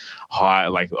of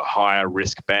higher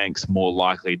risk banks more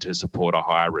likely to support a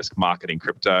higher risk market in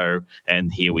crypto?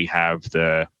 And here we have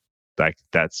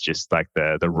that's just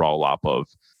the roll up of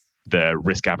the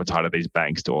risk appetite of these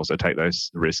banks to also take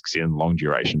those risks in long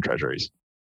duration treasuries.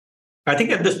 I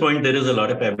think at this point, there is a lot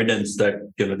of evidence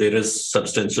that, there is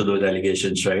substance to those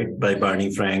allegations, right? By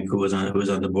Barney Frank, who was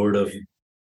on the board of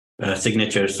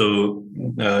Signature. So,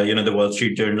 the Wall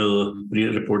Street Journal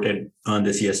reported on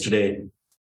this yesterday.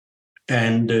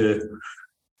 And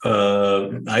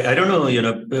I don't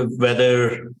know,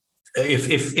 whether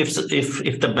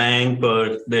if the bank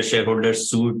or their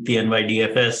shareholders sued the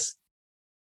NYDFS,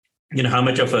 how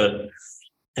much of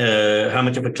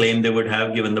a claim they would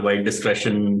have given the wide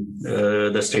discretion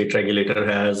the state regulator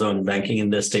has on banking in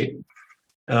the state.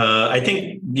 I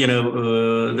think,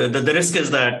 the risk is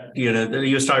that,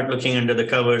 you start looking under the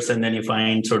covers and then you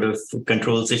find sort of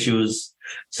controls issues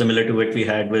similar to what we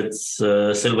had with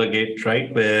Silvergate,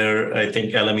 right? Where I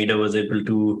think Alameda was able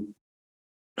to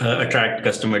attract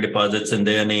customer deposits in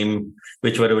their name,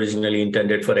 which were originally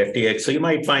intended for FTX. So you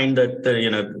might find that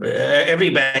every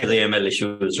bank has AML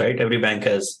issues, right? Every bank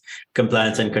has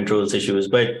compliance and controls issues.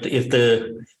 But if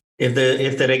the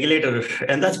regulator,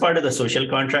 and that's part of the social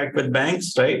contract with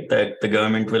banks, right? That the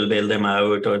government will bail them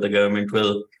out, or the government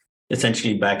will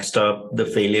essentially backstop the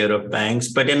failure of banks.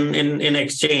 But in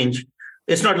exchange,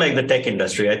 it's not like the tech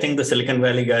industry. I think the Silicon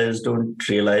Valley guys don't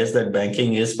realize that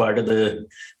banking is part of the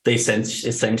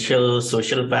essential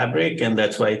social fabric, and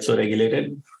that's why it's so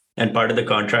regulated. And part of the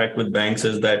contract with banks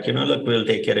is that, look, we'll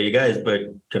take care of you guys,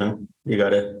 but,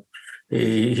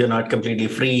 you're not completely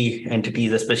free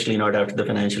entities, especially not after the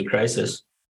financial crisis.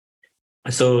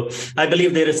 So I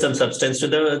believe there is some substance to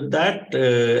that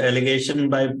allegation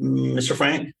by Mr.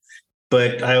 Frank.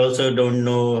 But I also don't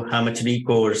know how much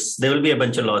recourse. There will be a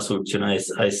bunch of lawsuits. I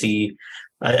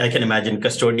can imagine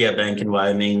Custodia Bank in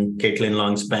Wyoming, Caitlin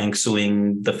Long's bank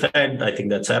suing the Fed. I think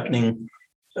that's happening.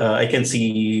 I can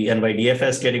see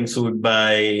NYDFS getting sued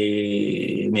by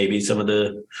maybe some of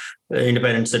the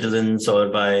independent citizens or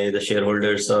by the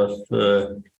shareholders of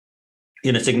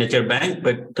Signature Bank.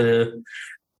 But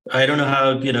I don't know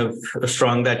how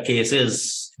strong that case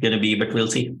is going to be, but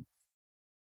we'll see.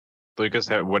 Lucas,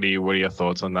 what are your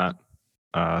thoughts on that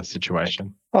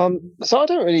situation? So I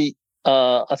don't really.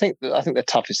 I think the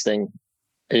toughest thing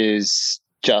is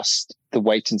just the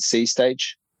wait and see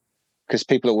stage, because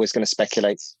people are always going to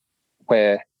speculate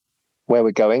where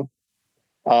we're going,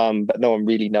 but no one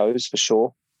really knows for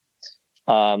sure.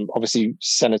 Obviously,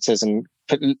 senators and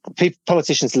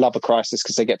politicians love a crisis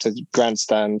because they get to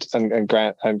grandstand and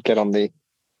get on the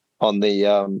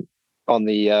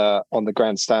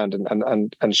grandstand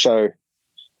and show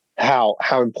how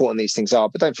important these things are.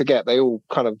 But don't forget, they all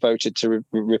kind of voted to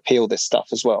repeal this stuff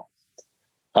as well.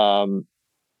 And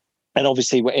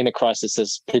obviously, we're in a crisis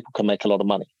as people can make a lot of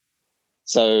money.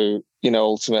 So,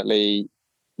 ultimately,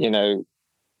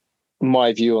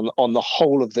 my view on the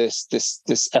whole of this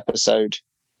episode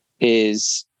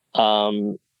is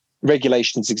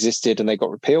regulations existed and they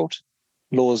got repealed.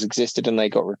 Laws existed and they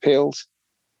got repealed.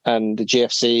 And the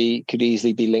GFC could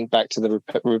easily be linked back to the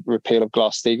repeal of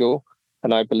Glass-Steagall.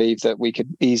 And I believe that we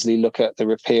could easily look at the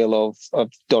repeal of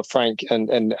Dodd-Frank and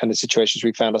the situations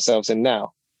we found ourselves in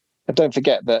now. And don't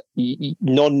forget that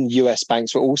non-US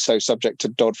banks were also subject to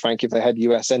Dodd-Frank if they had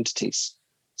US entities.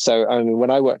 So when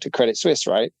I worked at Credit Suisse,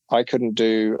 right, I couldn't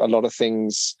do a lot of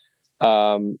things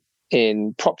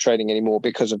in prop trading anymore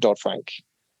because of Dodd-Frank.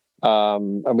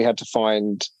 And we had to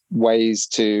find ways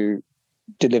to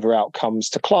deliver outcomes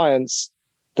to clients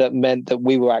that meant that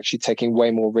we were actually taking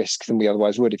way more risk than we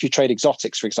otherwise would. If you trade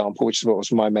exotics, for example, which is what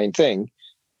was my main thing,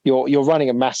 you're running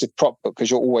a massive prop book because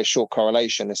you're always short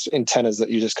correlation. It's in tenors that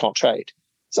you just can't trade.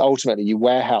 So ultimately, you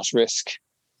warehouse risk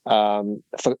on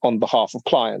behalf of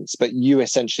clients, but you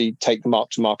essentially take the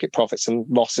mark-to-market profits and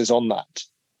losses on that.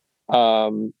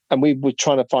 And we were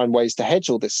trying to find ways to hedge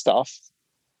all this stuff,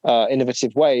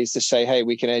 innovative ways to say, hey,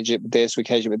 we can hedge it with this, we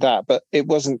can hedge it with that. But it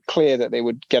wasn't clear that they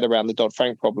would get around the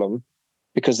Dodd-Frank problem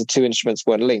because the two instruments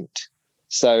weren't linked.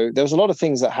 So there was a lot of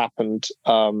things that happened,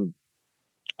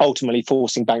 ultimately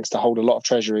forcing banks to hold a lot of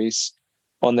treasuries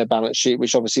on their balance sheet,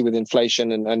 which obviously with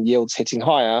inflation and yields hitting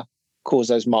higher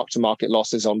caused those mark-to-market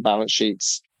losses on balance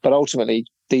sheets. But ultimately,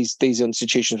 these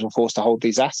institutions were forced to hold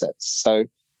these assets. So,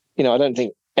 I don't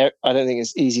think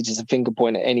it's easy to finger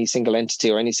point at any single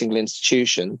entity or any single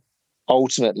institution.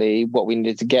 Ultimately, what we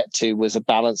needed to get to was a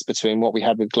balance between what we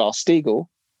had with Glass-Steagall,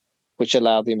 which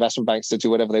allowed the investment banks to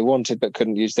do whatever they wanted, but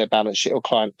couldn't use their balance sheet or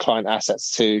client assets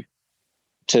to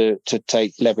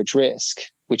take leverage risk,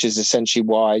 which is essentially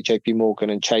why JP Morgan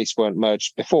and Chase weren't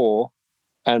merged before.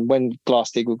 And when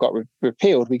Glass-Steagall got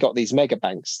repealed, we got these mega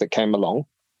banks that came along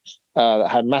that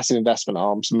had massive investment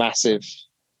arms, massive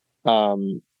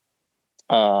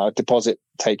deposit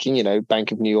taking,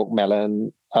 Bank of New York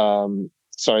Mellon,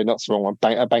 sorry, not the wrong one,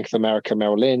 Bank of America,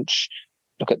 Merrill Lynch.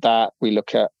 Look at that. We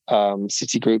look at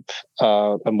Citigroup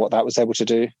and what that was able to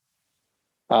do.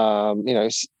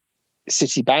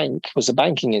 Citibank was a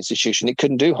banking institution. It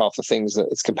couldn't do half the things that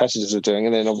its competitors were doing.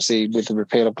 And then obviously with the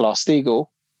repeal of Glass-Steagall,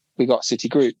 we got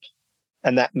Citigroup.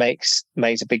 And that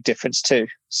made a big difference too.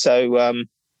 So,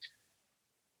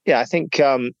 I think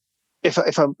if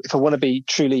I want to be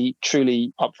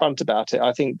truly upfront about it,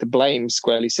 I think the blame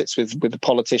squarely sits with the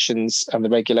politicians and the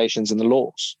regulations and the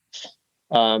laws.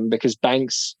 Because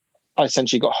banks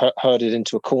essentially got herded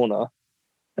into a corner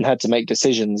and had to make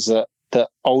decisions that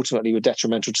ultimately were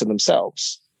detrimental to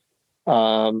themselves.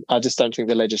 I just don't think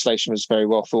the legislation was very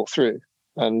well thought through.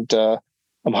 And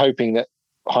I'm hoping that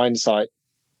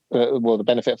the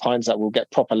benefit of hindsight, will get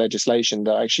proper legislation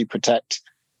that actually protect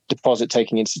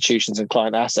deposit-taking institutions and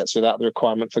client assets without the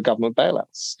requirement for government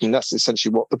bailouts. And that's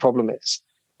essentially what the problem is.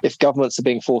 If governments are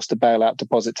being forced to bail out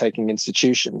deposit-taking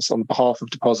institutions on behalf of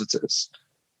depositors,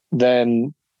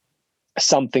 then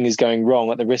something is going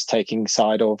wrong at the risk-taking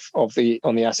side on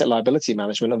the asset liability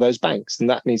management of those banks, and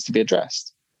that needs to be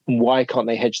addressed. And why can't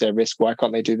they hedge their risk? Why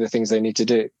can't they do the things they need to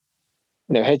do?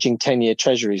 Hedging 10-year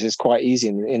treasuries is quite easy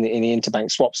in the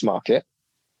interbank swaps market.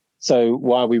 So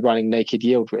why are we running naked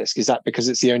yield risk? Is that because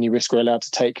it's the only risk we're allowed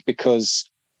to take because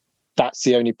that's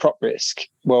the only prop risk?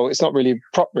 Well, it's not really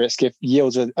prop risk if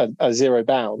yields are zero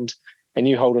bound and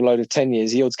you hold a load of 10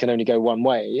 years, yields can only go one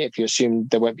way if you assume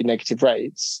there won't be negative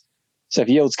rates. So if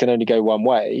yields can only go one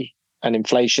way and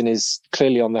inflation is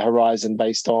clearly on the horizon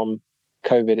based on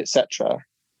COVID, etc.,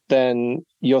 then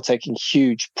you're taking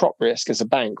huge prop risk as a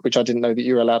bank, which I didn't know that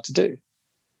you were allowed to do.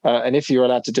 And if you're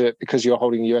allowed to do it because you're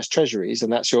holding US treasuries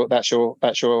and that's your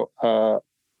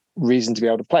reason to be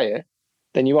able to play it,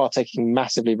 then you are taking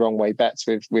massively wrong way bets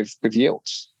with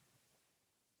yields.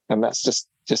 And that's just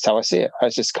how I see it. I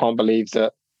just can't believe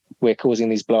that we're causing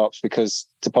these blow-ups because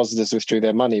depositors withdrew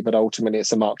their money, but ultimately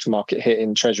it's a mark-to-market hit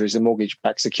in treasuries and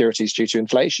mortgage-backed securities due to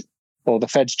inflation. Well, the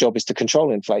Fed's job is to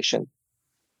control inflation.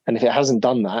 And if it hasn't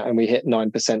done that and we hit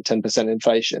 9%, 10%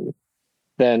 inflation,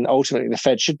 then ultimately the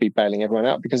Fed should be bailing everyone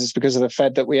out because it's because of the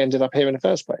Fed that we ended up here in the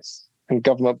first place and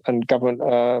government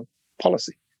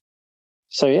policy.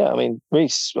 So,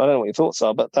 Rhys, I don't know what your thoughts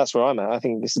are, but that's where I'm at. I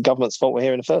think it's the government's fault we're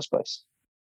here in the first place.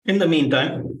 In the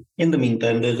meantime,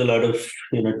 there's a lot of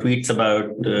tweets about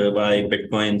why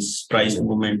Bitcoin's price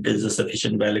movement is a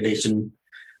sufficient validation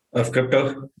of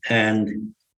crypto.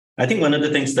 And I think one of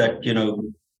the things that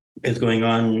is going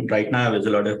on right now is a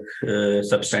lot of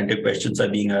substantive questions are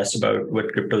being asked about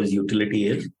what crypto's utility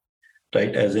is,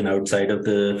 right? As in outside of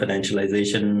the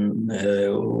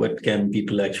financialization, what can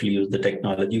people actually use the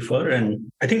technology for?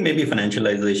 And I think maybe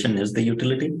financialization is the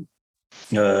utility.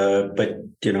 But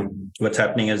what's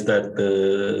happening is that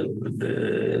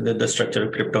the structure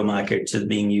of crypto markets is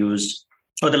being used,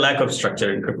 or the lack of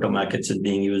structure in crypto markets is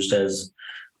being used as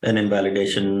an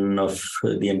invalidation of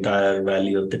the entire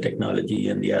value of the technology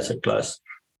and the asset class.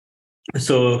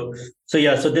 So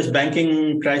this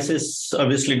banking crisis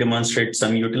obviously demonstrates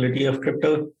some utility of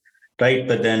crypto, right?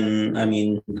 But then, I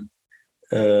mean,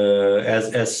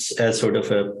 as sort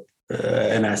of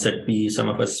an asset some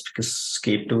of us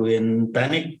escape to in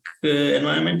panic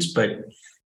environments, but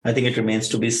I think it remains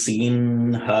to be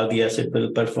seen how the asset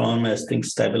will perform as things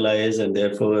stabilize, and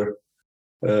therefore,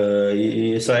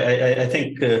 so I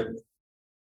think so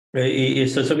we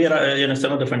are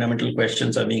some of the fundamental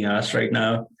questions are being asked right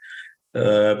now,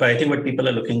 but I think what people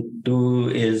are looking to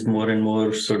is more and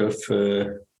more sort of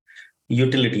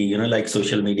utility, like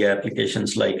social media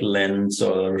applications like Lens,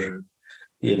 or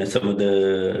some of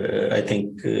the, I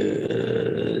think,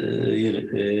 the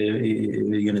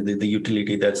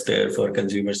utility that's there for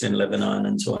consumers in Lebanon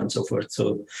and so on and so forth.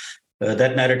 So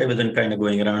that narrative isn't kind of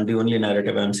going around. The only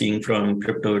narrative I'm seeing from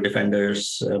crypto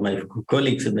defenders, my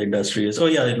colleagues in the industry, is,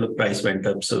 look, price went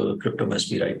up, so crypto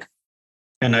must be right.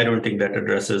 And I don't think that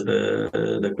addresses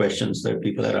the questions that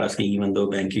people are asking, even though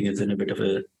banking is in a bit of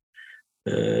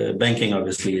banking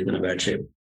obviously is in a bad shape.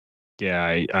 Yeah,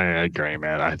 I agree,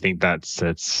 man. I think that's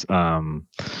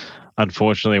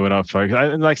unfortunately we're not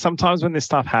focused. Like sometimes when this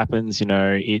stuff happens,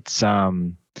 it's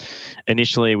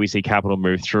initially we see capital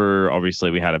move through. Obviously,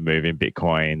 we had a move in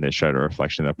Bitcoin that showed a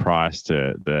reflection of the price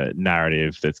to the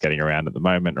narrative that's getting around at the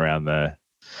moment around the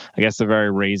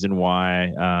very reason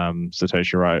why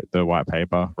Satoshi wrote the white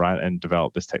paper, right, and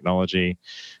developed this technology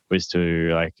was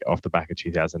to off the back of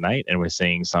 2008, and we're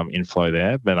seeing some inflow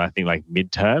there. But I think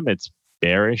midterm, it's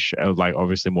bearish,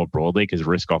 obviously more broadly, because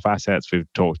risk off assets.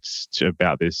 We've talked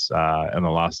about this in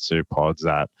the last two pods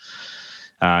that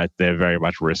they're very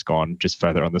much risk on, just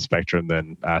further on the spectrum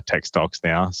than tech stocks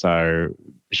now. So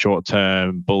short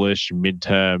term bullish,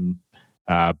 midterm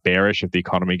bearish if the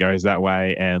economy goes that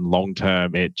way, and long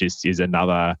term it just is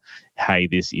another, hey,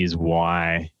 this is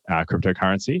why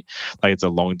cryptocurrency. It's a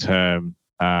long term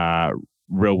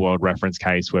real world reference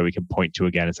case where we can point to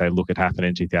again and say, look, it happened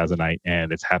in 2008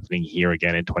 and it's happening here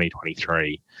again in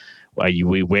 2023.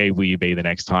 Where will you be the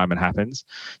next time it happens?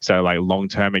 So long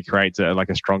term, it creates a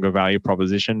stronger value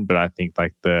proposition. But I think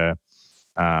there's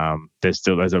a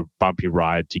bumpy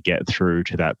ride to get through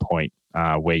to that point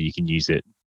where you can use it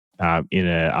in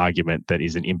an argument that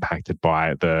isn't impacted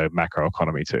by the macro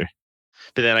economy too.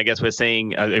 But then I guess we're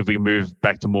seeing, if we move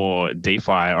back to more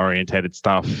DeFi-orientated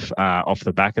stuff off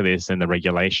the back of this and the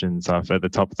regulations, at the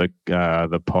top of the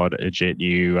pod, Ajit,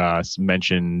 you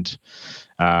mentioned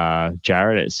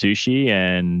Jared at Sushi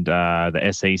and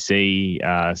the SEC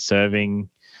serving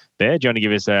there. Do you want to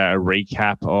give us a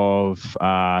recap of the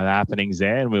happenings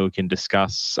there, and we can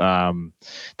discuss?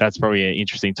 That's probably an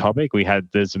interesting topic.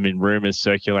 There's been rumors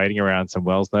circulating around some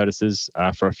Wells notices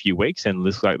for a few weeks, and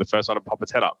looks like the first one to pop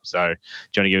its head up. So, do you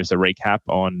want to give us a recap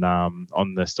on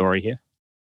the story here?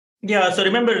 Yeah. So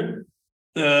remember,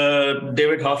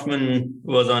 David Hoffman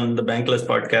was on the Bankless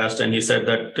podcast, and he said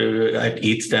that at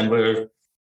ETH Denver,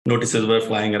 notices were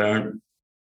flying around.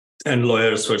 And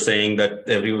lawyers were saying that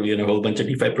a whole bunch of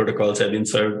DeFi protocols have been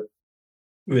served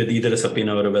with either a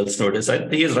subpoena or a Wells notice.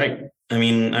 He is right. I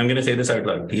mean, I'm going to say this out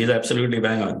loud. He is absolutely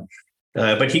bang on.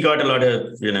 But he got a lot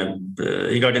of,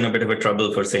 he got in a bit of a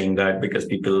trouble for saying that, because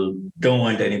people don't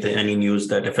want any news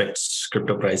that affects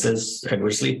crypto prices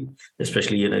adversely,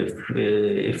 especially,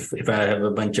 if I have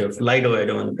a bunch of Lido, I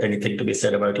don't want anything to be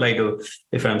said about Lido.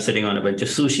 If I'm sitting on a bunch of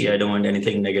sushi, I don't want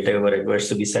anything negative or adverse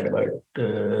to be said about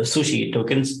sushi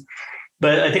tokens.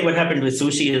 But I think what happened with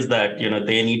sushi is that,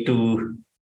 they need to,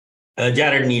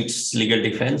 Jared needs legal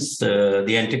defense.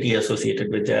 The entity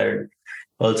associated with Jared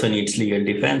also needs legal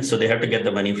defense. So they have to get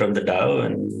the money from the DAO,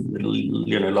 and,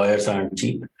 lawyers aren't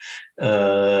cheap.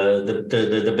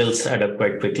 The bills add up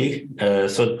quite quickly.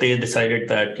 So they decided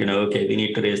that, okay, we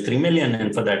need to raise $3 million.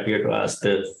 And for that, we have to ask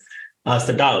the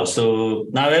DAO. So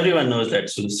now everyone knows that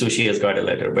Sushi has got a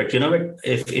letter. But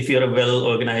if you're a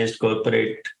well-organized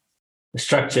corporate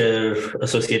structure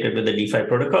associated with the DeFi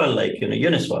protocol, like,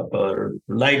 Uniswap or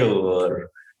Lido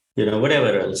or,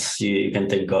 whatever else you can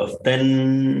think of,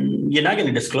 then you're not going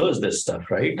to disclose this stuff,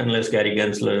 right? Unless Gary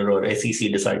Gensler or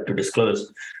SEC decide to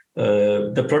disclose.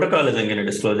 the protocol isn't going to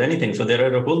disclose anything. So there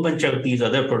are a whole bunch of these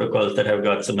other protocols that have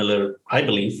got similar, I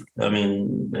believe. I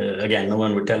mean, again, no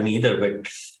one would tell me either, but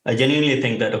I genuinely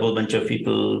think that a whole bunch of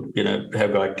people,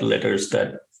 have got letters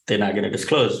that they're not going to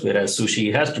disclose, whereas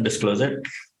Sushi has to disclose it.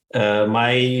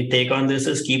 My take on this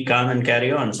is keep calm and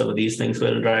carry on. Some of these things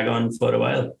will drag on for a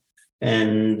while.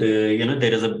 And,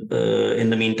 there is in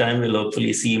the meantime, we'll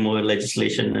hopefully see more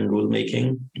legislation and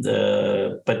rulemaking.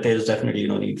 But there's definitely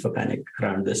no need for panic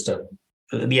around this stuff.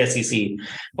 The SEC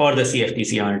or the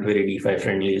CFTC aren't very DeFi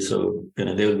friendly. So,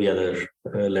 there will be other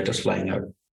letters flying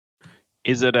out.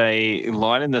 Is it a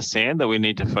line in the sand that we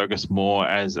need to focus more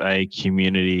as a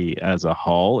community as a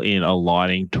whole in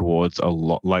aligning towards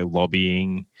like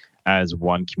lobbying as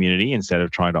one community instead of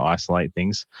trying to isolate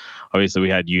things? Obviously, we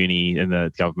had uni and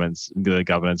the governance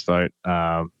vote.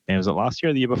 And was it last year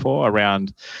or the year before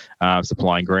around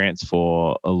supplying grants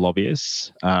for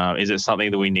lobbyists? Is it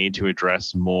something that we need to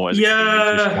address more as a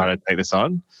community to try to take this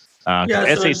on?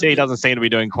 SEC doesn't seem to be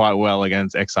doing quite well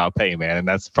against XRP, man, and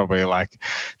that's probably like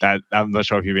that. I'm not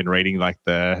sure if you've been reading like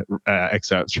the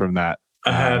excerpts from that.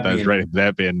 Those ratings,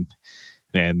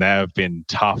 they've been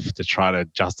tough to try to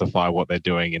justify what they're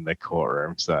doing in the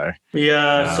courtroom. So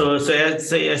so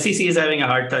SEC is having a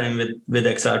hard time with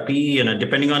XRP.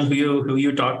 Depending on who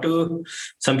you talk to,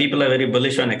 some people are very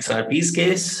bullish on XRP's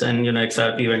case, and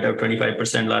XRP went up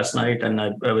 25% last night. And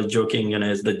I was joking,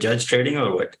 is the judge trading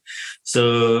or what?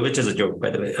 So, which is a joke, by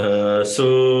the way.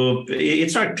 So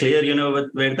it's not clear,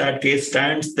 where that case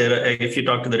stands. If you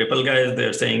talk to the Ripple guys,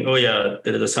 they're saying, oh yeah,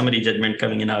 there is a summary judgment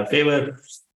coming in our favor.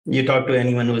 You talk to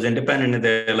anyone who's independent, and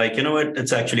they're like, you know what,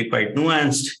 it's actually quite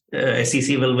nuanced.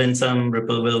 SEC will win some,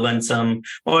 Ripple will win some,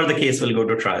 or the case will go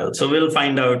to trial. So we'll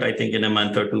find out, I think, in a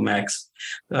month or two max,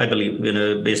 I believe,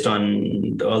 based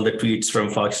on all the tweets from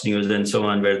Fox News and so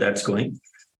on, where that's going.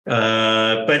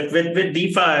 But with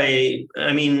DeFi,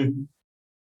 I mean,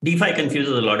 DeFi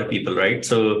confuses a lot of people, right?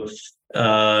 So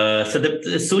the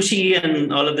Sushi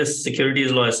and all of this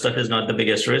securities law stuff is not the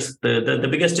biggest risk. The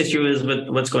biggest issue is with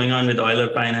what's going on with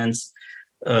Euler Finance,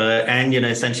 and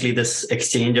essentially this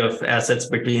exchange of assets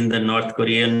between the North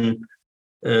Korean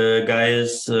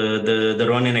guys, the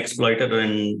Ronin exploiter,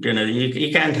 and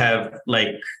you can't have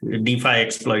like DeFi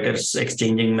exploiters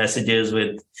exchanging messages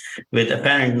with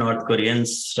apparent North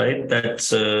Koreans, right?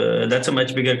 That's a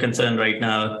much bigger concern right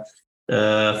now.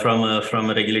 From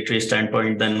a regulatory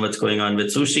standpoint than what's going on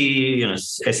with Sushi.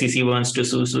 SEC wants to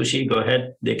sue Sushi, go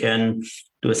ahead. They can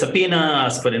do a subpoena,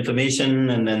 ask for information,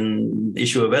 and then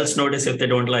issue a Wells notice if they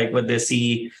don't like what they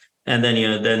see. And then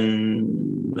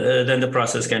then the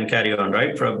process can carry on,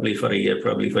 right? Probably for a year,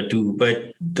 probably for two.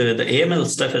 But the AML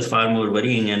stuff is far more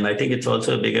worrying, and I think it's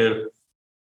also a bigger,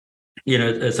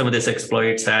 some of this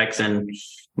exploits, hacks, and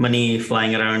money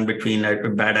flying around between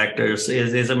bad actors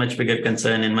is a much bigger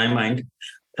concern in my mind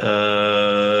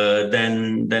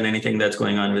than anything that's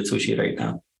going on with Sushi right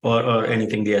now, or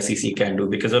anything the SEC can do,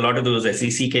 because a lot of those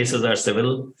SEC cases are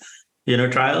civil,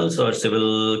 trials or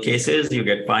civil cases. You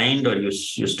get fined, or you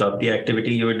stop the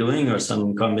activity you were doing, or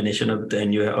some combination of.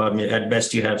 Then or at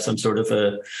best you have some sort of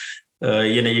a.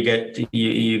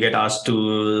 You get asked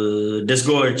to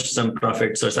disgorge some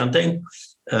profits or something.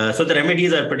 So the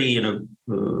remedies are pretty,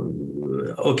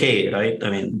 okay, right? I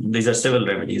mean, these are civil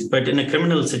remedies. But in a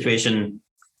criminal situation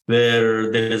where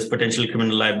there is potential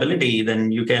criminal liability,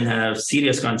 then you can have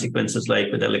serious consequences,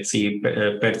 like with Alexei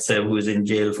Pertsev, who is in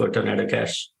jail for Tornado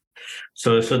Cash.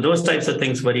 So those types of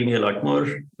things worry me a lot more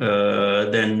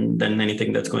than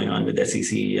anything that's going on with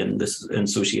SEC and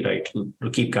Sushi, right?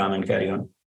 We'll keep calm and carry on.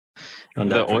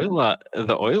 The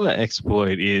Euler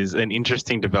exploit is an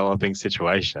interesting developing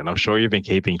situation. I'm sure you've been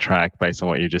keeping track based on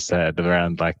what you just said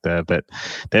around but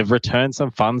they've returned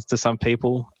some funds to some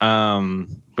people,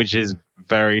 which is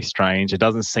very strange. It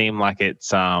doesn't seem like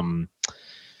it's the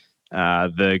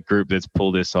group that's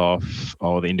pulled this off,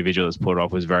 or the individual that's pulled it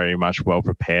off, was very much well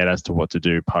prepared as to what to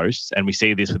do post. And we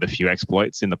see this with a few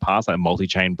exploits in the past, like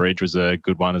multi-chain bridge was a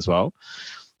good one as well.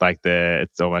 Like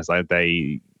it's almost like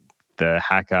the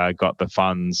hacker got the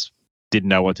funds, didn't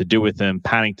know what to do with them,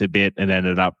 panicked a bit, and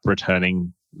ended up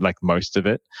returning like most of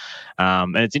it.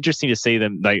 And it's interesting to see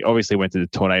them. They obviously went to the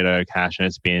Tornado Cash,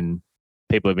 and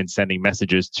people have been sending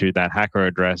messages to that hacker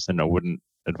address, and I wouldn't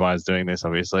advise doing this,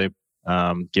 obviously,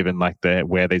 given like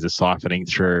where these are siphoning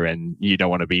through, and you don't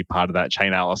want to be part of that chain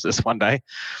analysis one day.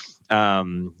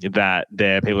 That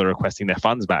people are requesting their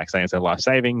funds back, saying it's their life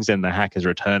savings, and the hacker's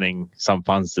returning some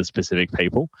funds to specific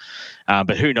people.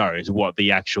 But who knows what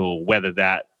the actual, whether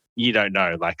that, you don't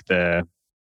know, like the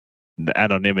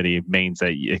anonymity means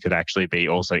that it could actually be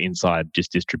also inside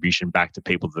just distribution back to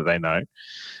people that they know.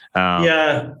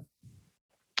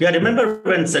 Yeah, remember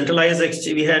when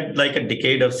we had like a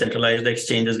decade of centralized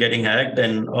exchanges getting hacked,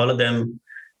 and all of them,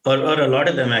 or a lot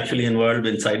of them actually involved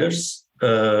insiders.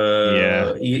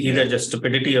 Either just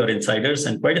stupidity or insiders,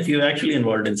 and quite a few actually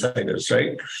involved insiders,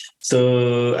 right?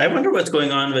 So I wonder what's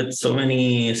going on with so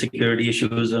many security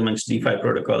issues amongst DeFi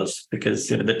protocols, because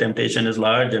the temptation is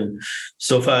large, and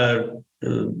so far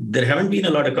there haven't been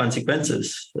a lot of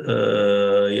consequences.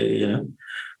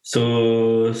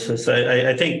 So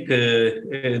I think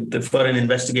for an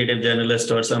investigative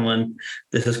journalist or someone,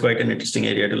 this is quite an interesting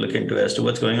area to look into as to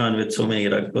what's going on with so many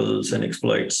rug pulls and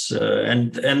exploits.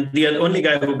 And the only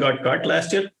guy who got caught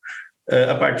last year,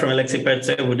 apart from Alexei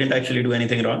Petsev, who didn't actually do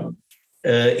anything wrong,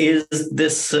 is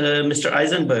this Mr.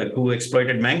 Eisenberg, who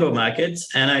exploited mango markets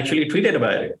and actually tweeted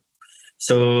about it.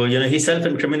 So, he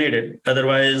self-incriminated.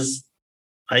 Otherwise,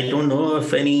 I don't know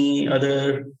of any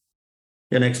other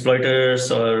exploiters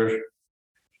or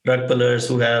drug pullers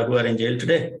who are in jail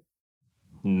today.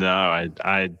 No, I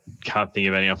can't think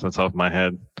of any off the top of my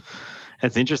head.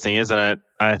 It's interesting, isn't it?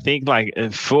 I think like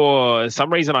for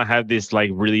some reason I have this like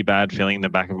really bad feeling in the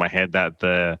back of my head that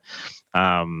the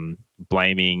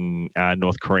blaming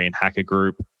North Korean hacker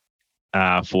group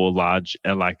for large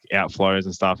like outflows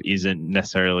and stuff isn't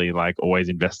necessarily like always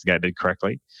investigated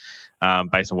correctly.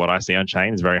 Based on what I see on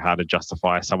chain, it's very hard to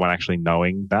justify someone actually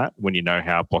knowing that when you know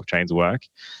how blockchains work,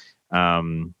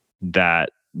 that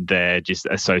they're just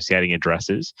associating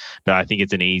addresses. But I think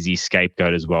it's an easy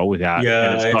scapegoat as well without...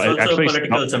 Yeah, it's also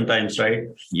political sometimes, right?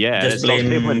 Yeah. Just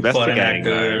blame foreign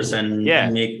actors and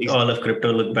make all of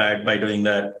crypto look bad by doing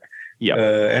that. Yeah,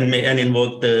 and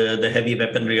invoke the heavy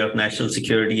weaponry of national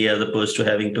security as opposed to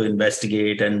having to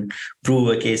investigate and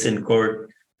prove a case in court.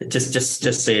 Just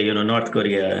say North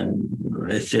Korea, and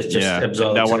it's just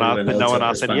absolves. No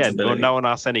one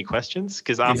asked any questions,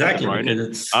 because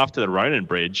after the Ronin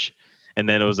bridge, and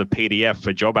then it was a PDF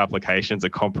for job applications that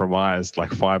compromised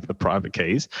like 5 of the private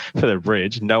keys for the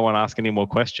bridge. No one asked any more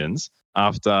questions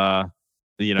after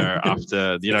Binance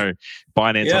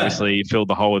obviously filled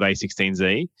the hole with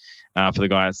A16Z. For the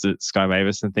guys at Sky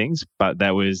Mavis and things, but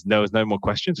there was no more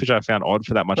questions, which I found odd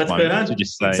for that much money to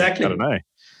just say. Exactly. I don't know.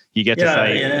 You get to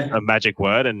say a magic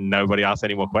word and nobody asks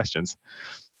any more questions.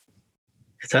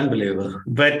 It's unbelievable.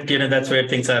 But, that's where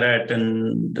things are at.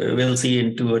 And we'll see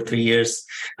in 2 or 3 years.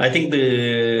 I think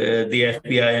the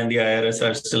FBI and the IRS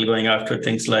are still going after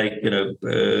things like,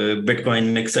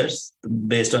 Bitcoin mixers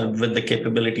based on with the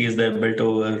capabilities they've built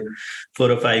over 4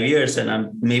 or 5 years.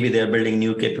 And maybe they're building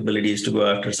new capabilities to go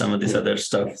after some of this other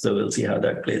stuff. So we'll see how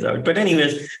that plays out. But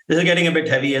anyways, this is getting a bit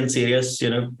heavy and serious.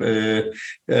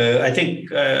 I think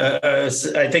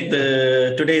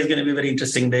today is going to be a very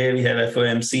interesting day. We have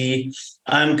FOMC.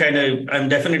 I'm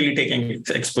definitely taking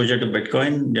exposure to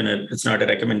Bitcoin. It's not a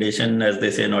recommendation, as they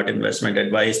say, not investment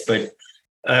advice, but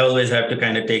I always have to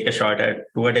kind of take a shot at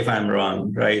what if I'm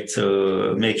wrong, right?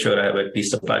 So make sure I have at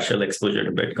least a partial exposure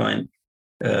to Bitcoin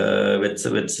with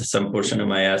some portion of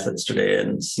my assets today,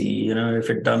 and see, if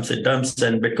it dumps, it dumps.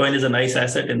 And Bitcoin is a nice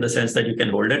asset in the sense that you can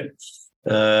hold it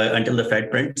until the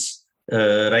Fed prints,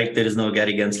 right? There is no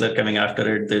Gary Gensler coming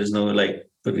after it. There is no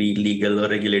legal or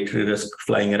regulatory risk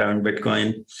flying around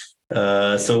Bitcoin.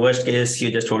 So worst case, you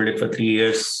just hold it for 3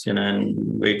 years, and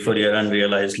wait for your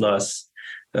unrealized loss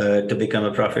to become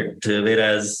a profit.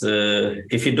 Whereas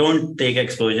if you don't take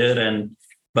exposure, and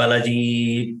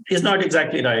Balaji is not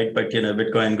exactly right, but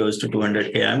Bitcoin goes to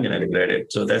 200K, I'm going to regret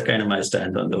it. So that's kind of my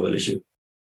stand on the whole issue.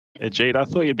 Ajit, I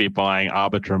thought you'd be buying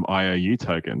Arbitrum IOU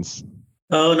tokens.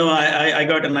 Oh no, I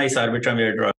got a nice Arbitrum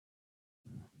airdrop.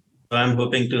 I'm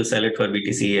hoping to sell it for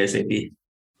BTC ASAP.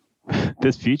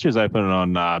 There's futures open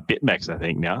on BitMEX, I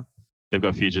think, now. They've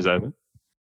got futures open.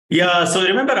 Yeah, so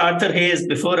remember Arthur Hayes,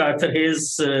 before Arthur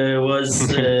Hayes was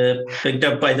picked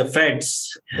up by the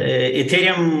Feds,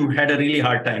 Ethereum had a really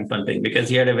hard time pumping because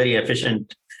he had a very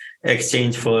efficient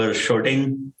exchange for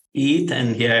shorting ETH,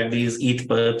 and he had these ETH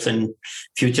perps and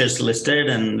futures listed,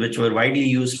 and which were widely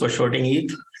used for shorting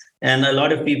ETH. And a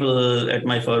lot of people at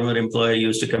my former employer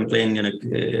used to complain,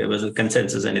 it was a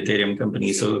Consensus, an Ethereum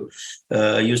company. So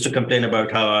used to complain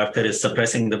about how Arthur is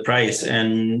suppressing the price.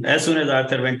 And as soon as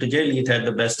Arthur went to jail, ETH had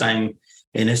the best time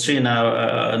in history. Now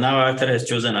Arthur has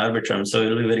chosen Arbitrum. So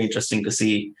it'll be very interesting to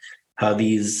see how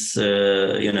these,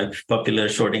 popular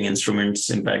shorting instruments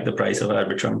impact the price of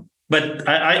Arbitrum. But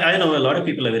I know a lot of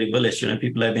people are very bullish.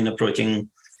 People have been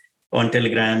approaching on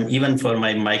Telegram, even for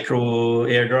my micro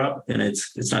airdrop,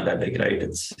 it's not that big, right?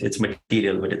 It's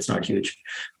material, but it's not huge.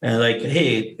 Like,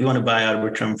 hey, we want to buy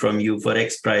Arbitrum from you for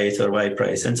X price or Y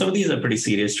price. And some of these are pretty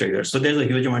serious traders. So there's a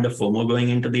huge amount of FOMO going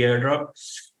into the airdrop.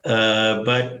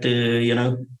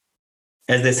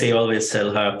 as they say, always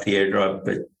sell half the airdrop,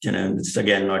 but it's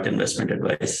again not investment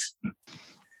advice,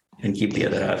 and keep the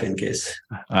other half in case.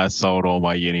 I sold all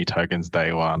my uni tokens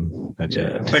day one. But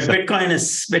Bitcoin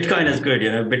is good.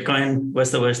 Bitcoin,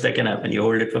 what's the worst that can happen? You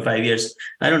hold it for 5 years.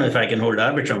 I don't know if I can hold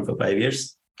Arbitrum for 5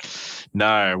 years.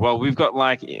 No, well, we've got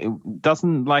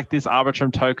doesn't this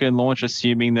Arbitrum token launch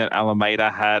assuming that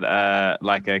Alameda had a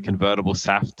convertible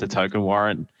SAF to token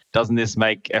warrant? Doesn't this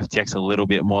make FTX a little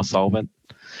bit more solvent?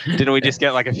 Didn't we just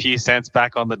get a few cents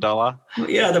back on the dollar?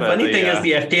 Yeah, the funny thing is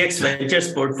the FTX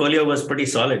Ventures portfolio was pretty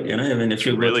solid. If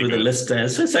you go through the list, so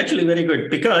it's actually very good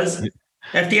because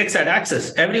FTX had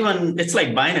access. Everyone, it's like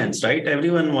Binance, right?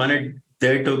 Everyone wanted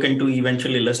their token to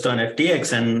eventually list on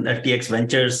FTX, and FTX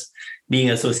Ventures being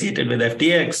associated with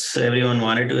FTX, everyone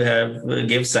wanted to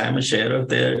give Sam a share of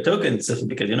their tokens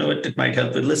because it might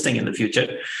help with listing in the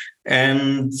future.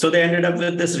 And so they ended up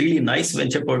with this really nice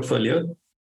venture portfolio.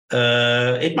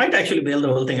 It might actually bail the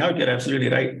whole thing out. You're absolutely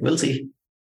right. We'll see.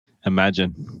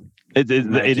 Imagine. It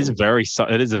is a very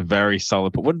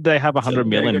solid. But what did they have? 100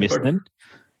 million missed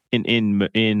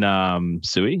in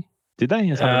Sui? Did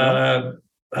they?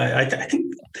 I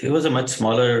think it was a much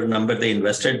smaller number they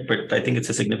invested, but I think it's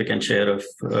a significant share of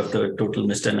the total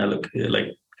missed and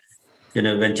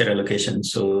venture allocation.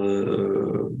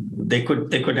 So they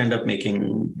could end up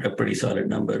making a pretty solid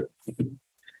number.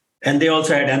 And they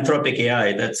also had Anthropic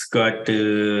AI that's got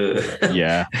nothing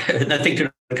to do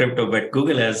with crypto, but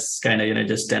Google has kind of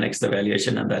just 10x the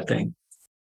valuation on that thing.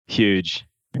 Huge.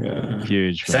 Yeah.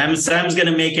 Huge. Sam's going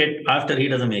to make it after he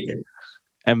doesn't make it.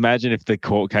 Imagine if the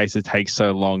court cases take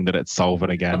so long that it's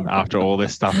solvent again after all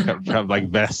this stuff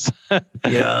vests.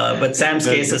 Yeah, but Sam's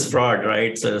case is fraud,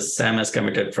 right? So Sam has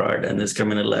committed fraud, and his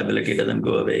criminal liability doesn't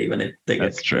go away even if they get.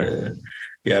 That's true.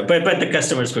 Yeah, but the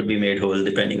customers could be made whole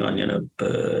depending on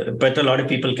but a lot of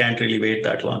people can't really wait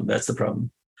that long. That's the problem.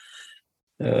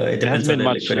 It depends on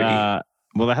their liquidity.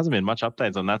 There hasn't been much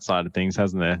updates on that side of things,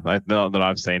 hasn't there? Not that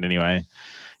I've seen anyway.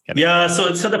 Yeah,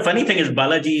 so the funny thing is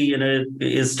Balaji,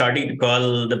 is starting to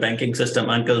call the banking system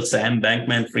Uncle Sam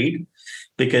Bankman-Fried,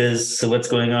 because what's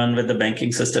going on with the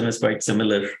banking system is quite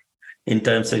similar in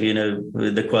terms of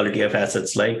the quality of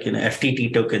assets, like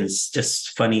FTT tokens,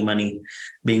 just funny money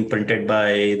being printed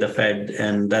by the Fed,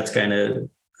 and that's kind of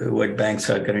what banks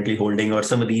are currently holding, or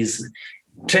some of these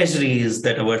treasuries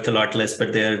that are worth a lot less,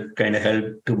 but they're kind of held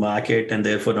to market and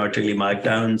therefore not really marked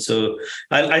down. So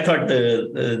I thought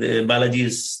the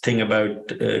Balaji's thing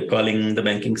about calling the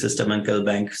banking system Uncle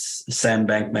Sam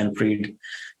Bankman-Fried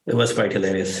was quite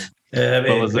hilarious. We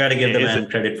got to give the man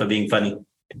credit for being funny.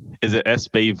 Is it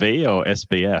SBV or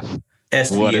SBF?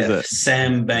 SBF, what is it?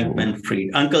 Sam Bankman-Fried.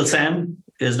 Uncle Sam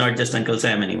is not just Uncle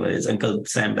Sam anymore. It's Uncle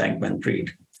Sam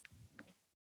Bankman-Fried.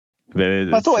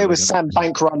 I thought it was Sam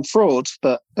Bank Run Fraud,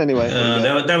 but anyway.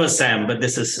 That was Sam, but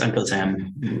this is Uncle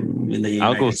Sam in the United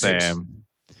Uncle States. Sam.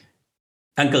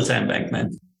 Uncle Sam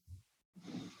Bankman.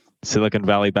 Silicon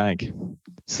Valley Bank.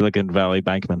 Silicon Valley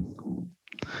Bankman.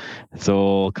 It's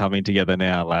all coming together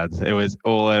now, lads. It was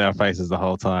all in our faces the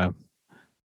whole time.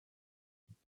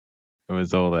 It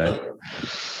was all there.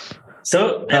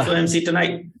 So, FOMC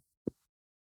tonight.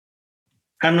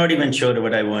 I'm not even sure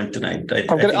what I want tonight.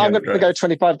 I'm going to go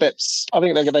 25 bips. I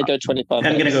think they're going to go 25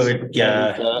 I'm going to go with,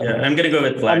 I'm going to go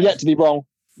with flat. I'm yet to be wrong.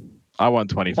 I want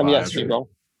 25. I'm yet to be wrong.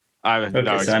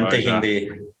 So I'm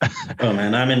taking oh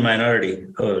man, I'm in minority.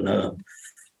 Oh no.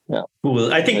 Yeah.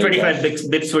 Cool. I think 25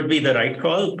 bips would be the right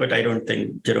call, but I don't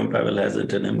think Jerome Powell has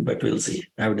it in him, but we'll see.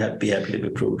 I would be happy to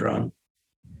be proved wrong.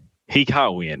 He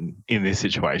can't win in this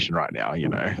situation right now,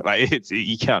 you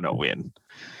cannot win.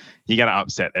 You're going to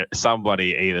upset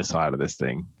somebody either side of this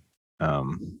thing. But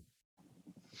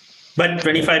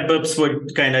 25 bips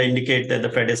would kind of indicate that the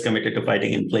Fed is committed to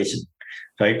fighting inflation,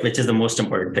 right? Which is the most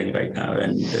important thing right now.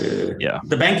 And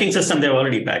the banking system, they've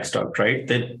already backstopped, right?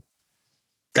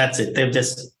 That's it. They've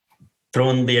just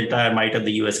thrown the entire might of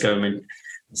the US government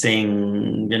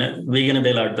saying, we're going to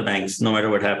bail out the banks no matter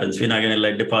what happens. We're not going to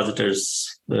let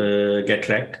depositors get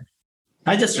wrecked.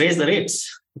 I just raise the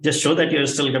rates. Just show that you're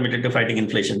still committed to fighting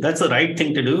inflation. That's the right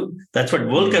thing to do. That's what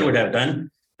Volcker would have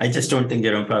done. I just don't think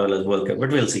Jerome Powell is Volcker, but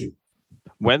we'll see.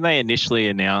 When they initially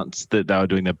announced that they were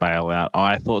doing the bailout,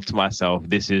 I thought to myself,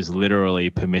 this is literally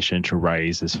permission to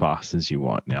raise as fast as you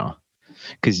want now.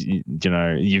 Because,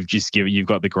 you've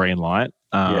got the green light.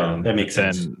 That makes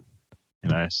sense.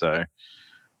 So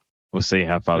we'll see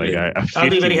how far they go. I'll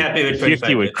be very happy with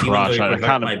 50 would crush. I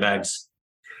can't my bags.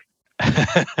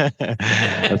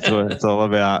 That's what it's all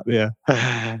about. Yeah.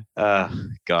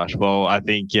 Gosh. Well, I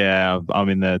think I'm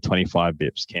in the 25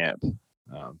 bips camp.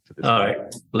 All right.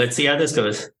 Let's see how this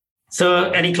goes.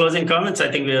 So, any closing comments? I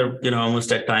think we're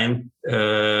almost at time.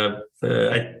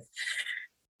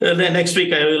 Next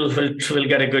week I will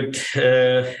get a good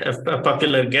a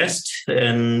popular guest,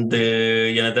 and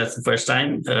that's the first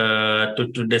time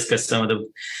to discuss some of the.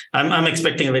 I'm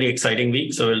expecting a very exciting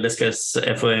week, so we'll discuss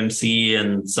FOMC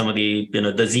and some of the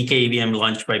the ZK EVM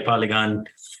launched by Polygon.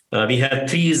 We have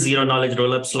 3 zero knowledge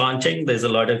rollups launching. There's a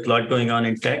lot going on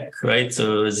in tech, right?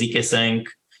 So ZK Sync,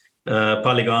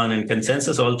 Polygon, and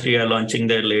Consensus, all 3 are launching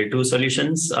their layer 2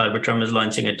 solutions. Arbitrum is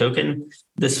launching a token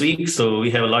this week, so we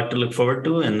have a lot to look forward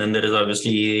to. And then there is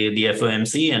obviously the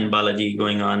FOMC and Balaji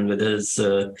going on with his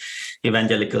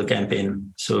evangelical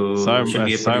campaign. So it should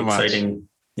be a pretty exciting.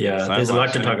 Yeah, there's a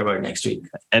lot to talk about next week.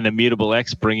 And Immutable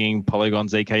X bringing Polygon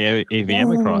ZK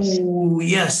EVM across.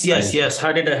 Yes.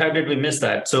 How did we miss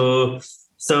that? So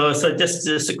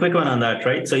just a quick one on that,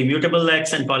 right? So Immutable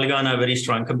X and Polygon are very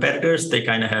strong competitors. They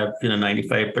kind of have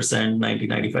 95%,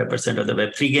 95% of the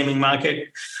Web3 gaming market.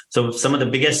 So some of the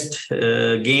biggest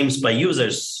games by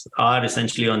users are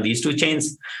essentially on these 2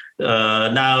 chains.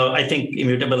 Now, I think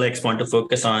Immutable X want to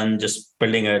focus on just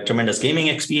building a tremendous gaming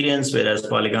experience, whereas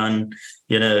Polygon,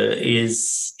 it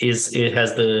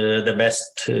has the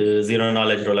best zero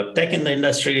knowledge rollup tech in the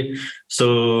industry.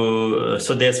 So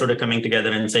they're sort of coming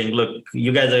together and saying, look,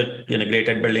 you guys are great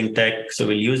at building tech, so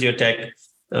we'll use your tech.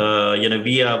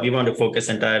 We want to focus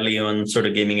entirely on sort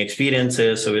of gaming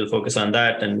experiences, so we'll focus on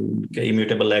that, and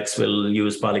Immutable X will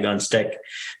use Polygon's tech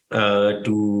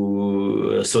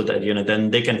so that then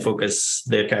they can focus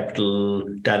their capital,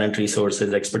 talent,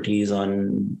 resources, expertise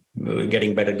on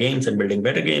getting better games and building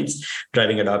better games,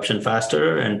 driving adoption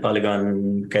faster, and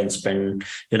Polygon can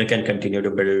continue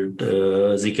to build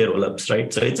ZK rollups,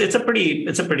 right? So it's a pretty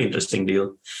interesting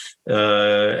deal,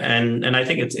 and I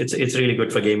think it's really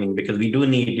good for gaming, because we do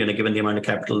need, given the amount of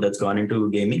capital that's gone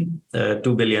into gaming,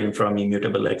 $2 billion from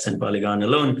Immutable X and Polygon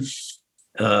alone,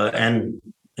 and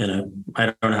I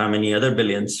don't know how many other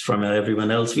billions from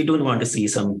everyone else. We do want to see a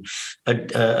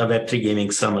Web3 gaming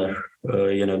summer,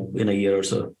 in a year or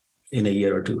so, in a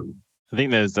year or two. I think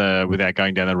there's, without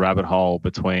going down the rabbit hole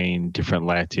between different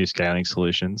layer 2 scaling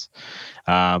solutions,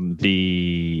 in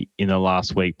the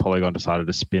last week, Polygon decided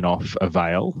to spin off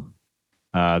Avail,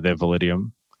 their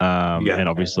Validium, and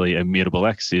obviously Immutable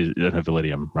X is a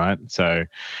Validium, right? So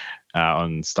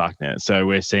on Starknet. So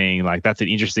we're seeing that's an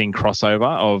interesting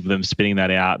crossover of them spinning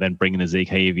that out, then bringing the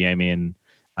ZK EVM in.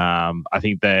 I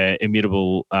think the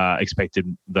Immutable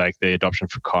expected the adoption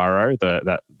for Cairo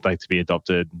that to be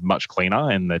adopted much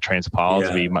cleaner, and the transpile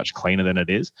to be much cleaner than it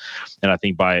is. And I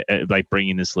think by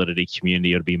bringing the Solidity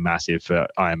community, it'll be massive for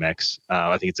IMX.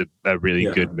 I think it's a really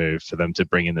good move for them to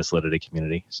bring in the Solidity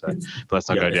community. So but let's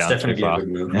not go down too far.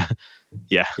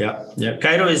 Yeah.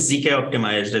 Cairo is ZK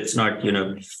optimized. It's not,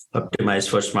 optimized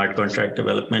for smart contract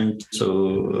development.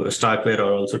 So Starkware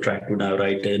are also tracked to now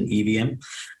write an EVM.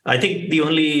 I think the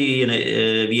only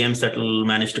VMs that will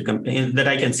manage to compete, that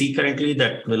I can see currently,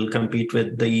 that will compete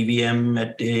with the EVM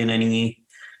at any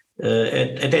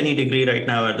degree right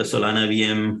now are the Solana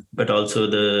VM, but also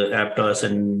the Aptos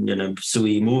and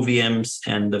Sui Move VMs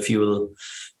and the Fuel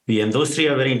VM. Those 3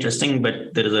 are very interesting,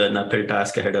 but there is an uphill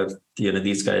task ahead of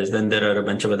these guys. Then there are a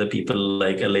bunch of other people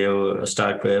like Aleo,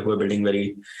 Starkware, who are building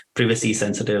very privacy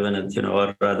sensitive and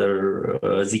or rather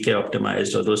ZK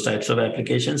optimized or those types of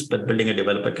applications. But building a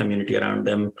developer community around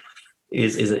them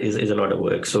is a lot of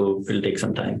work. So it'll take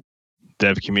some time.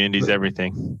 Dev community is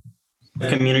everything.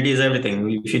 Community is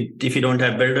everything. If you don't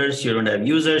have builders, you don't have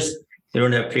users, you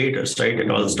don't have creators, right? It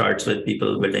all starts with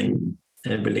people building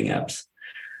apps.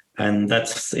 And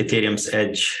that's Ethereum's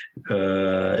edge.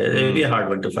 It'll be a hard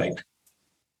one to fight.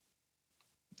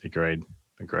 Agreed.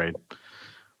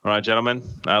 All right, gentlemen.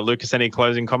 Lucas, any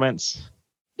closing comments?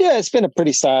 Yeah, it's been a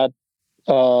pretty sad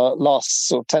last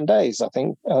sort of 10 days, I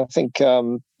think. I think,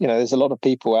 there's a lot of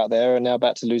people out there are now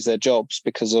about to lose their jobs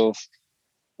because of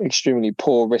extremely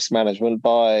poor risk management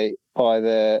by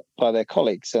their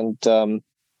colleagues. And,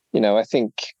 I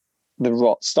think the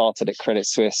rot started at Credit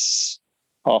Suisse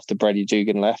after Brady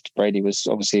Dugan left. Brady was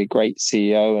obviously a great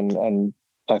CEO and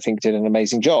I think did an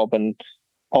amazing job. And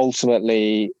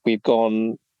ultimately, we've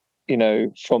gone,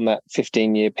 from that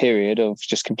 15-year period of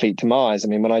just complete demise. I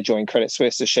mean, when I joined Credit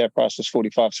Suisse, the share price was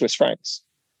 45 Swiss francs.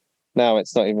 Now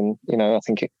it's not even, I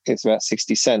think it's about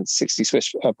 60 cents,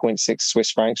 0.6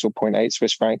 Swiss francs or 0.8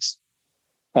 Swiss francs.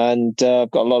 And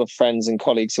I've got a lot of friends and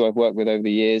colleagues who I've worked with over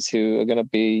the years who are going to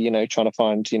be, trying to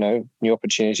find, new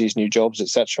opportunities, new jobs,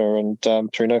 etc., and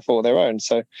through no fault of their own.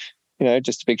 So,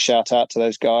 just a big shout out to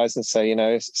those guys and say,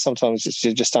 sometimes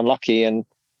you're just unlucky, and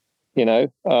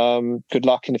good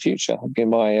luck in the future. That'd be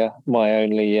my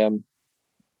only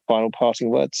final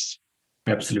parting words.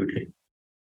 Absolutely.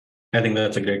 I think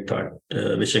that's a great thought.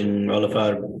 Wishing all of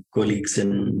our colleagues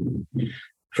from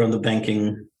the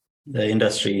banking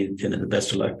industry, the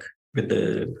best of luck with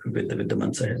the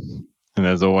months ahead. And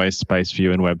there's always space for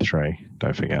you in Web3.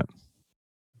 Don't forget.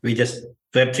 We just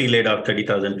Web3 laid off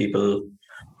 30,000 people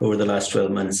over the last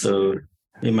 12 months, so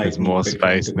we might. There's more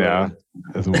space now.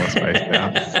 There's more space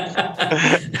now.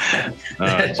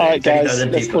 All right, guys.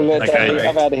 Let's call it a day.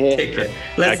 I'm out of here. Take care.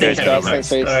 Let's take care. All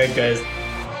right, guys.